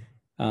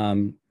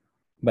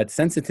 But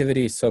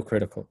sensitivity is so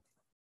critical.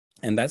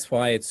 And that's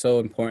why it's so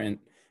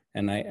important.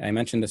 And I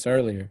mentioned this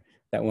earlier,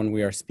 that when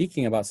we are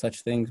speaking about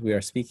such things, we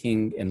are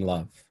speaking in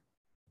love.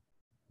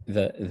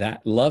 That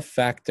love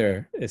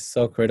factor is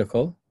so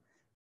critical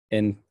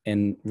in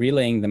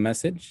relaying the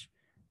message,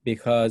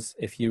 because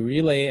if you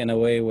relay in a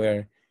way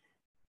where,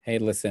 hey,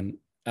 listen,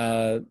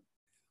 5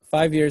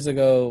 years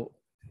ago,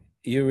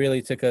 you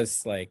really took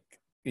us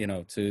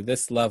to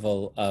this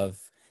level of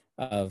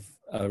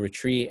a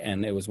retreat,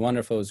 and it was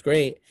wonderful, it was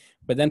great,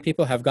 but then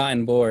people have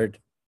gotten bored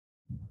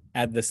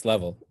at this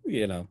level,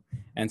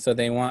 and so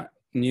they want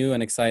new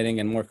and exciting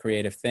and more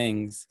creative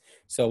things.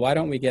 So why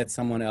don't we get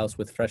someone else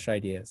with fresh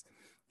ideas?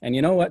 And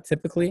you know what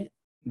typically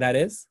that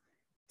is?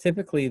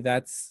 Typically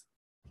that's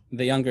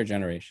the younger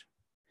generation,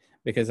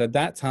 because at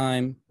that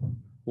time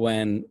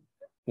when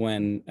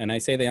and I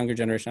say the younger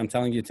generation, I'm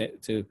telling you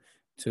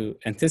to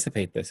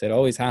anticipate this. It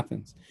always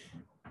happens.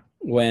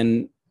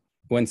 When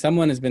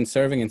someone has been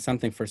serving in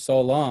something for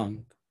so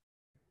long,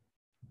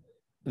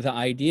 the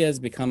ideas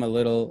become a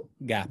little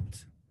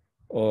gapped,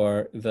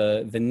 or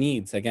the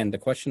needs, again, the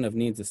question of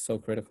needs is so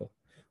critical.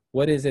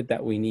 What is it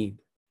that we need?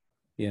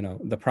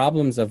 The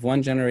problems of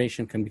one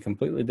generation can be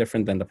completely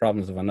different than the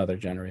problems of another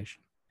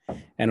generation.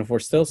 And if we're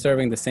still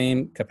serving the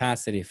same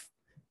capacity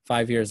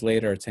 5 years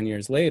later or 10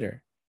 years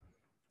later,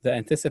 the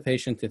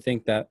anticipation to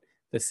think that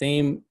the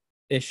same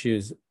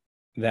issues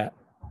that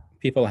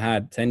people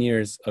had 10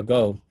 years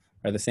ago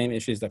are the same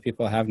issues that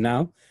people have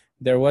now.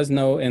 There was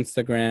no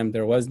Instagram,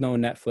 there was no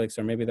Netflix,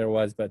 or maybe there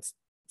was, but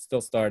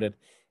still started.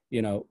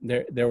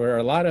 There were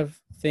a lot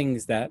of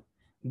things that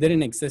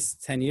didn't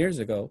exist 10 years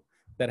ago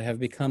that have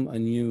become a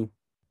new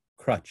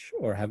crutch,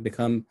 or have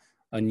become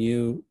a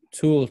new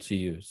tool to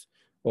use.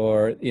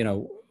 Or,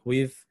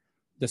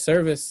 the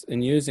service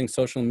in using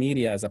social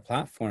media as a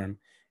platform,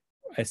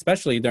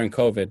 especially during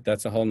COVID,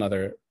 that's a whole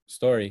nother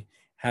story,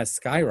 has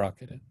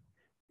skyrocketed.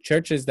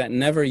 Churches that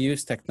never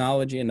used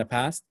technology in the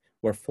past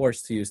were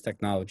forced to use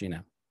technology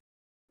now.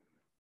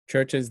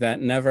 Churches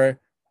that never,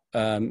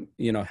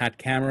 had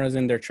cameras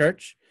in their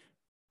church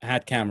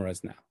had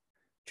cameras now.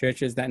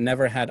 Churches that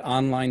never had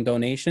online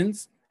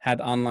donations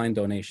had online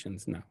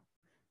donations now.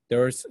 There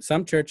were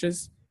some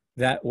churches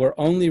that were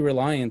only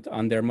reliant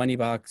on their money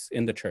box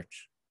in the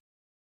church.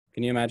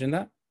 Can you imagine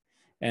that?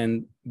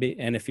 And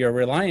if you're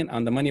reliant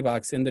on the money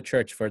box in the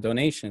church for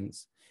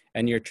donations,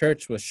 and your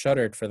church was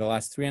shuttered for the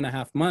last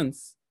 3.5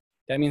 months,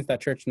 that means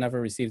that church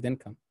never received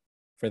income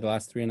for the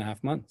last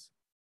 3.5 months.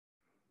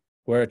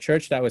 Where a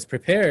church that was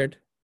prepared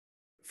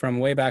from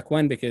way back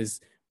when,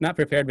 not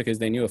prepared because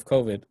they knew of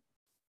COVID,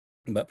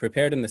 but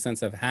prepared in the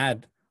sense of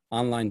had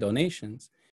online donations,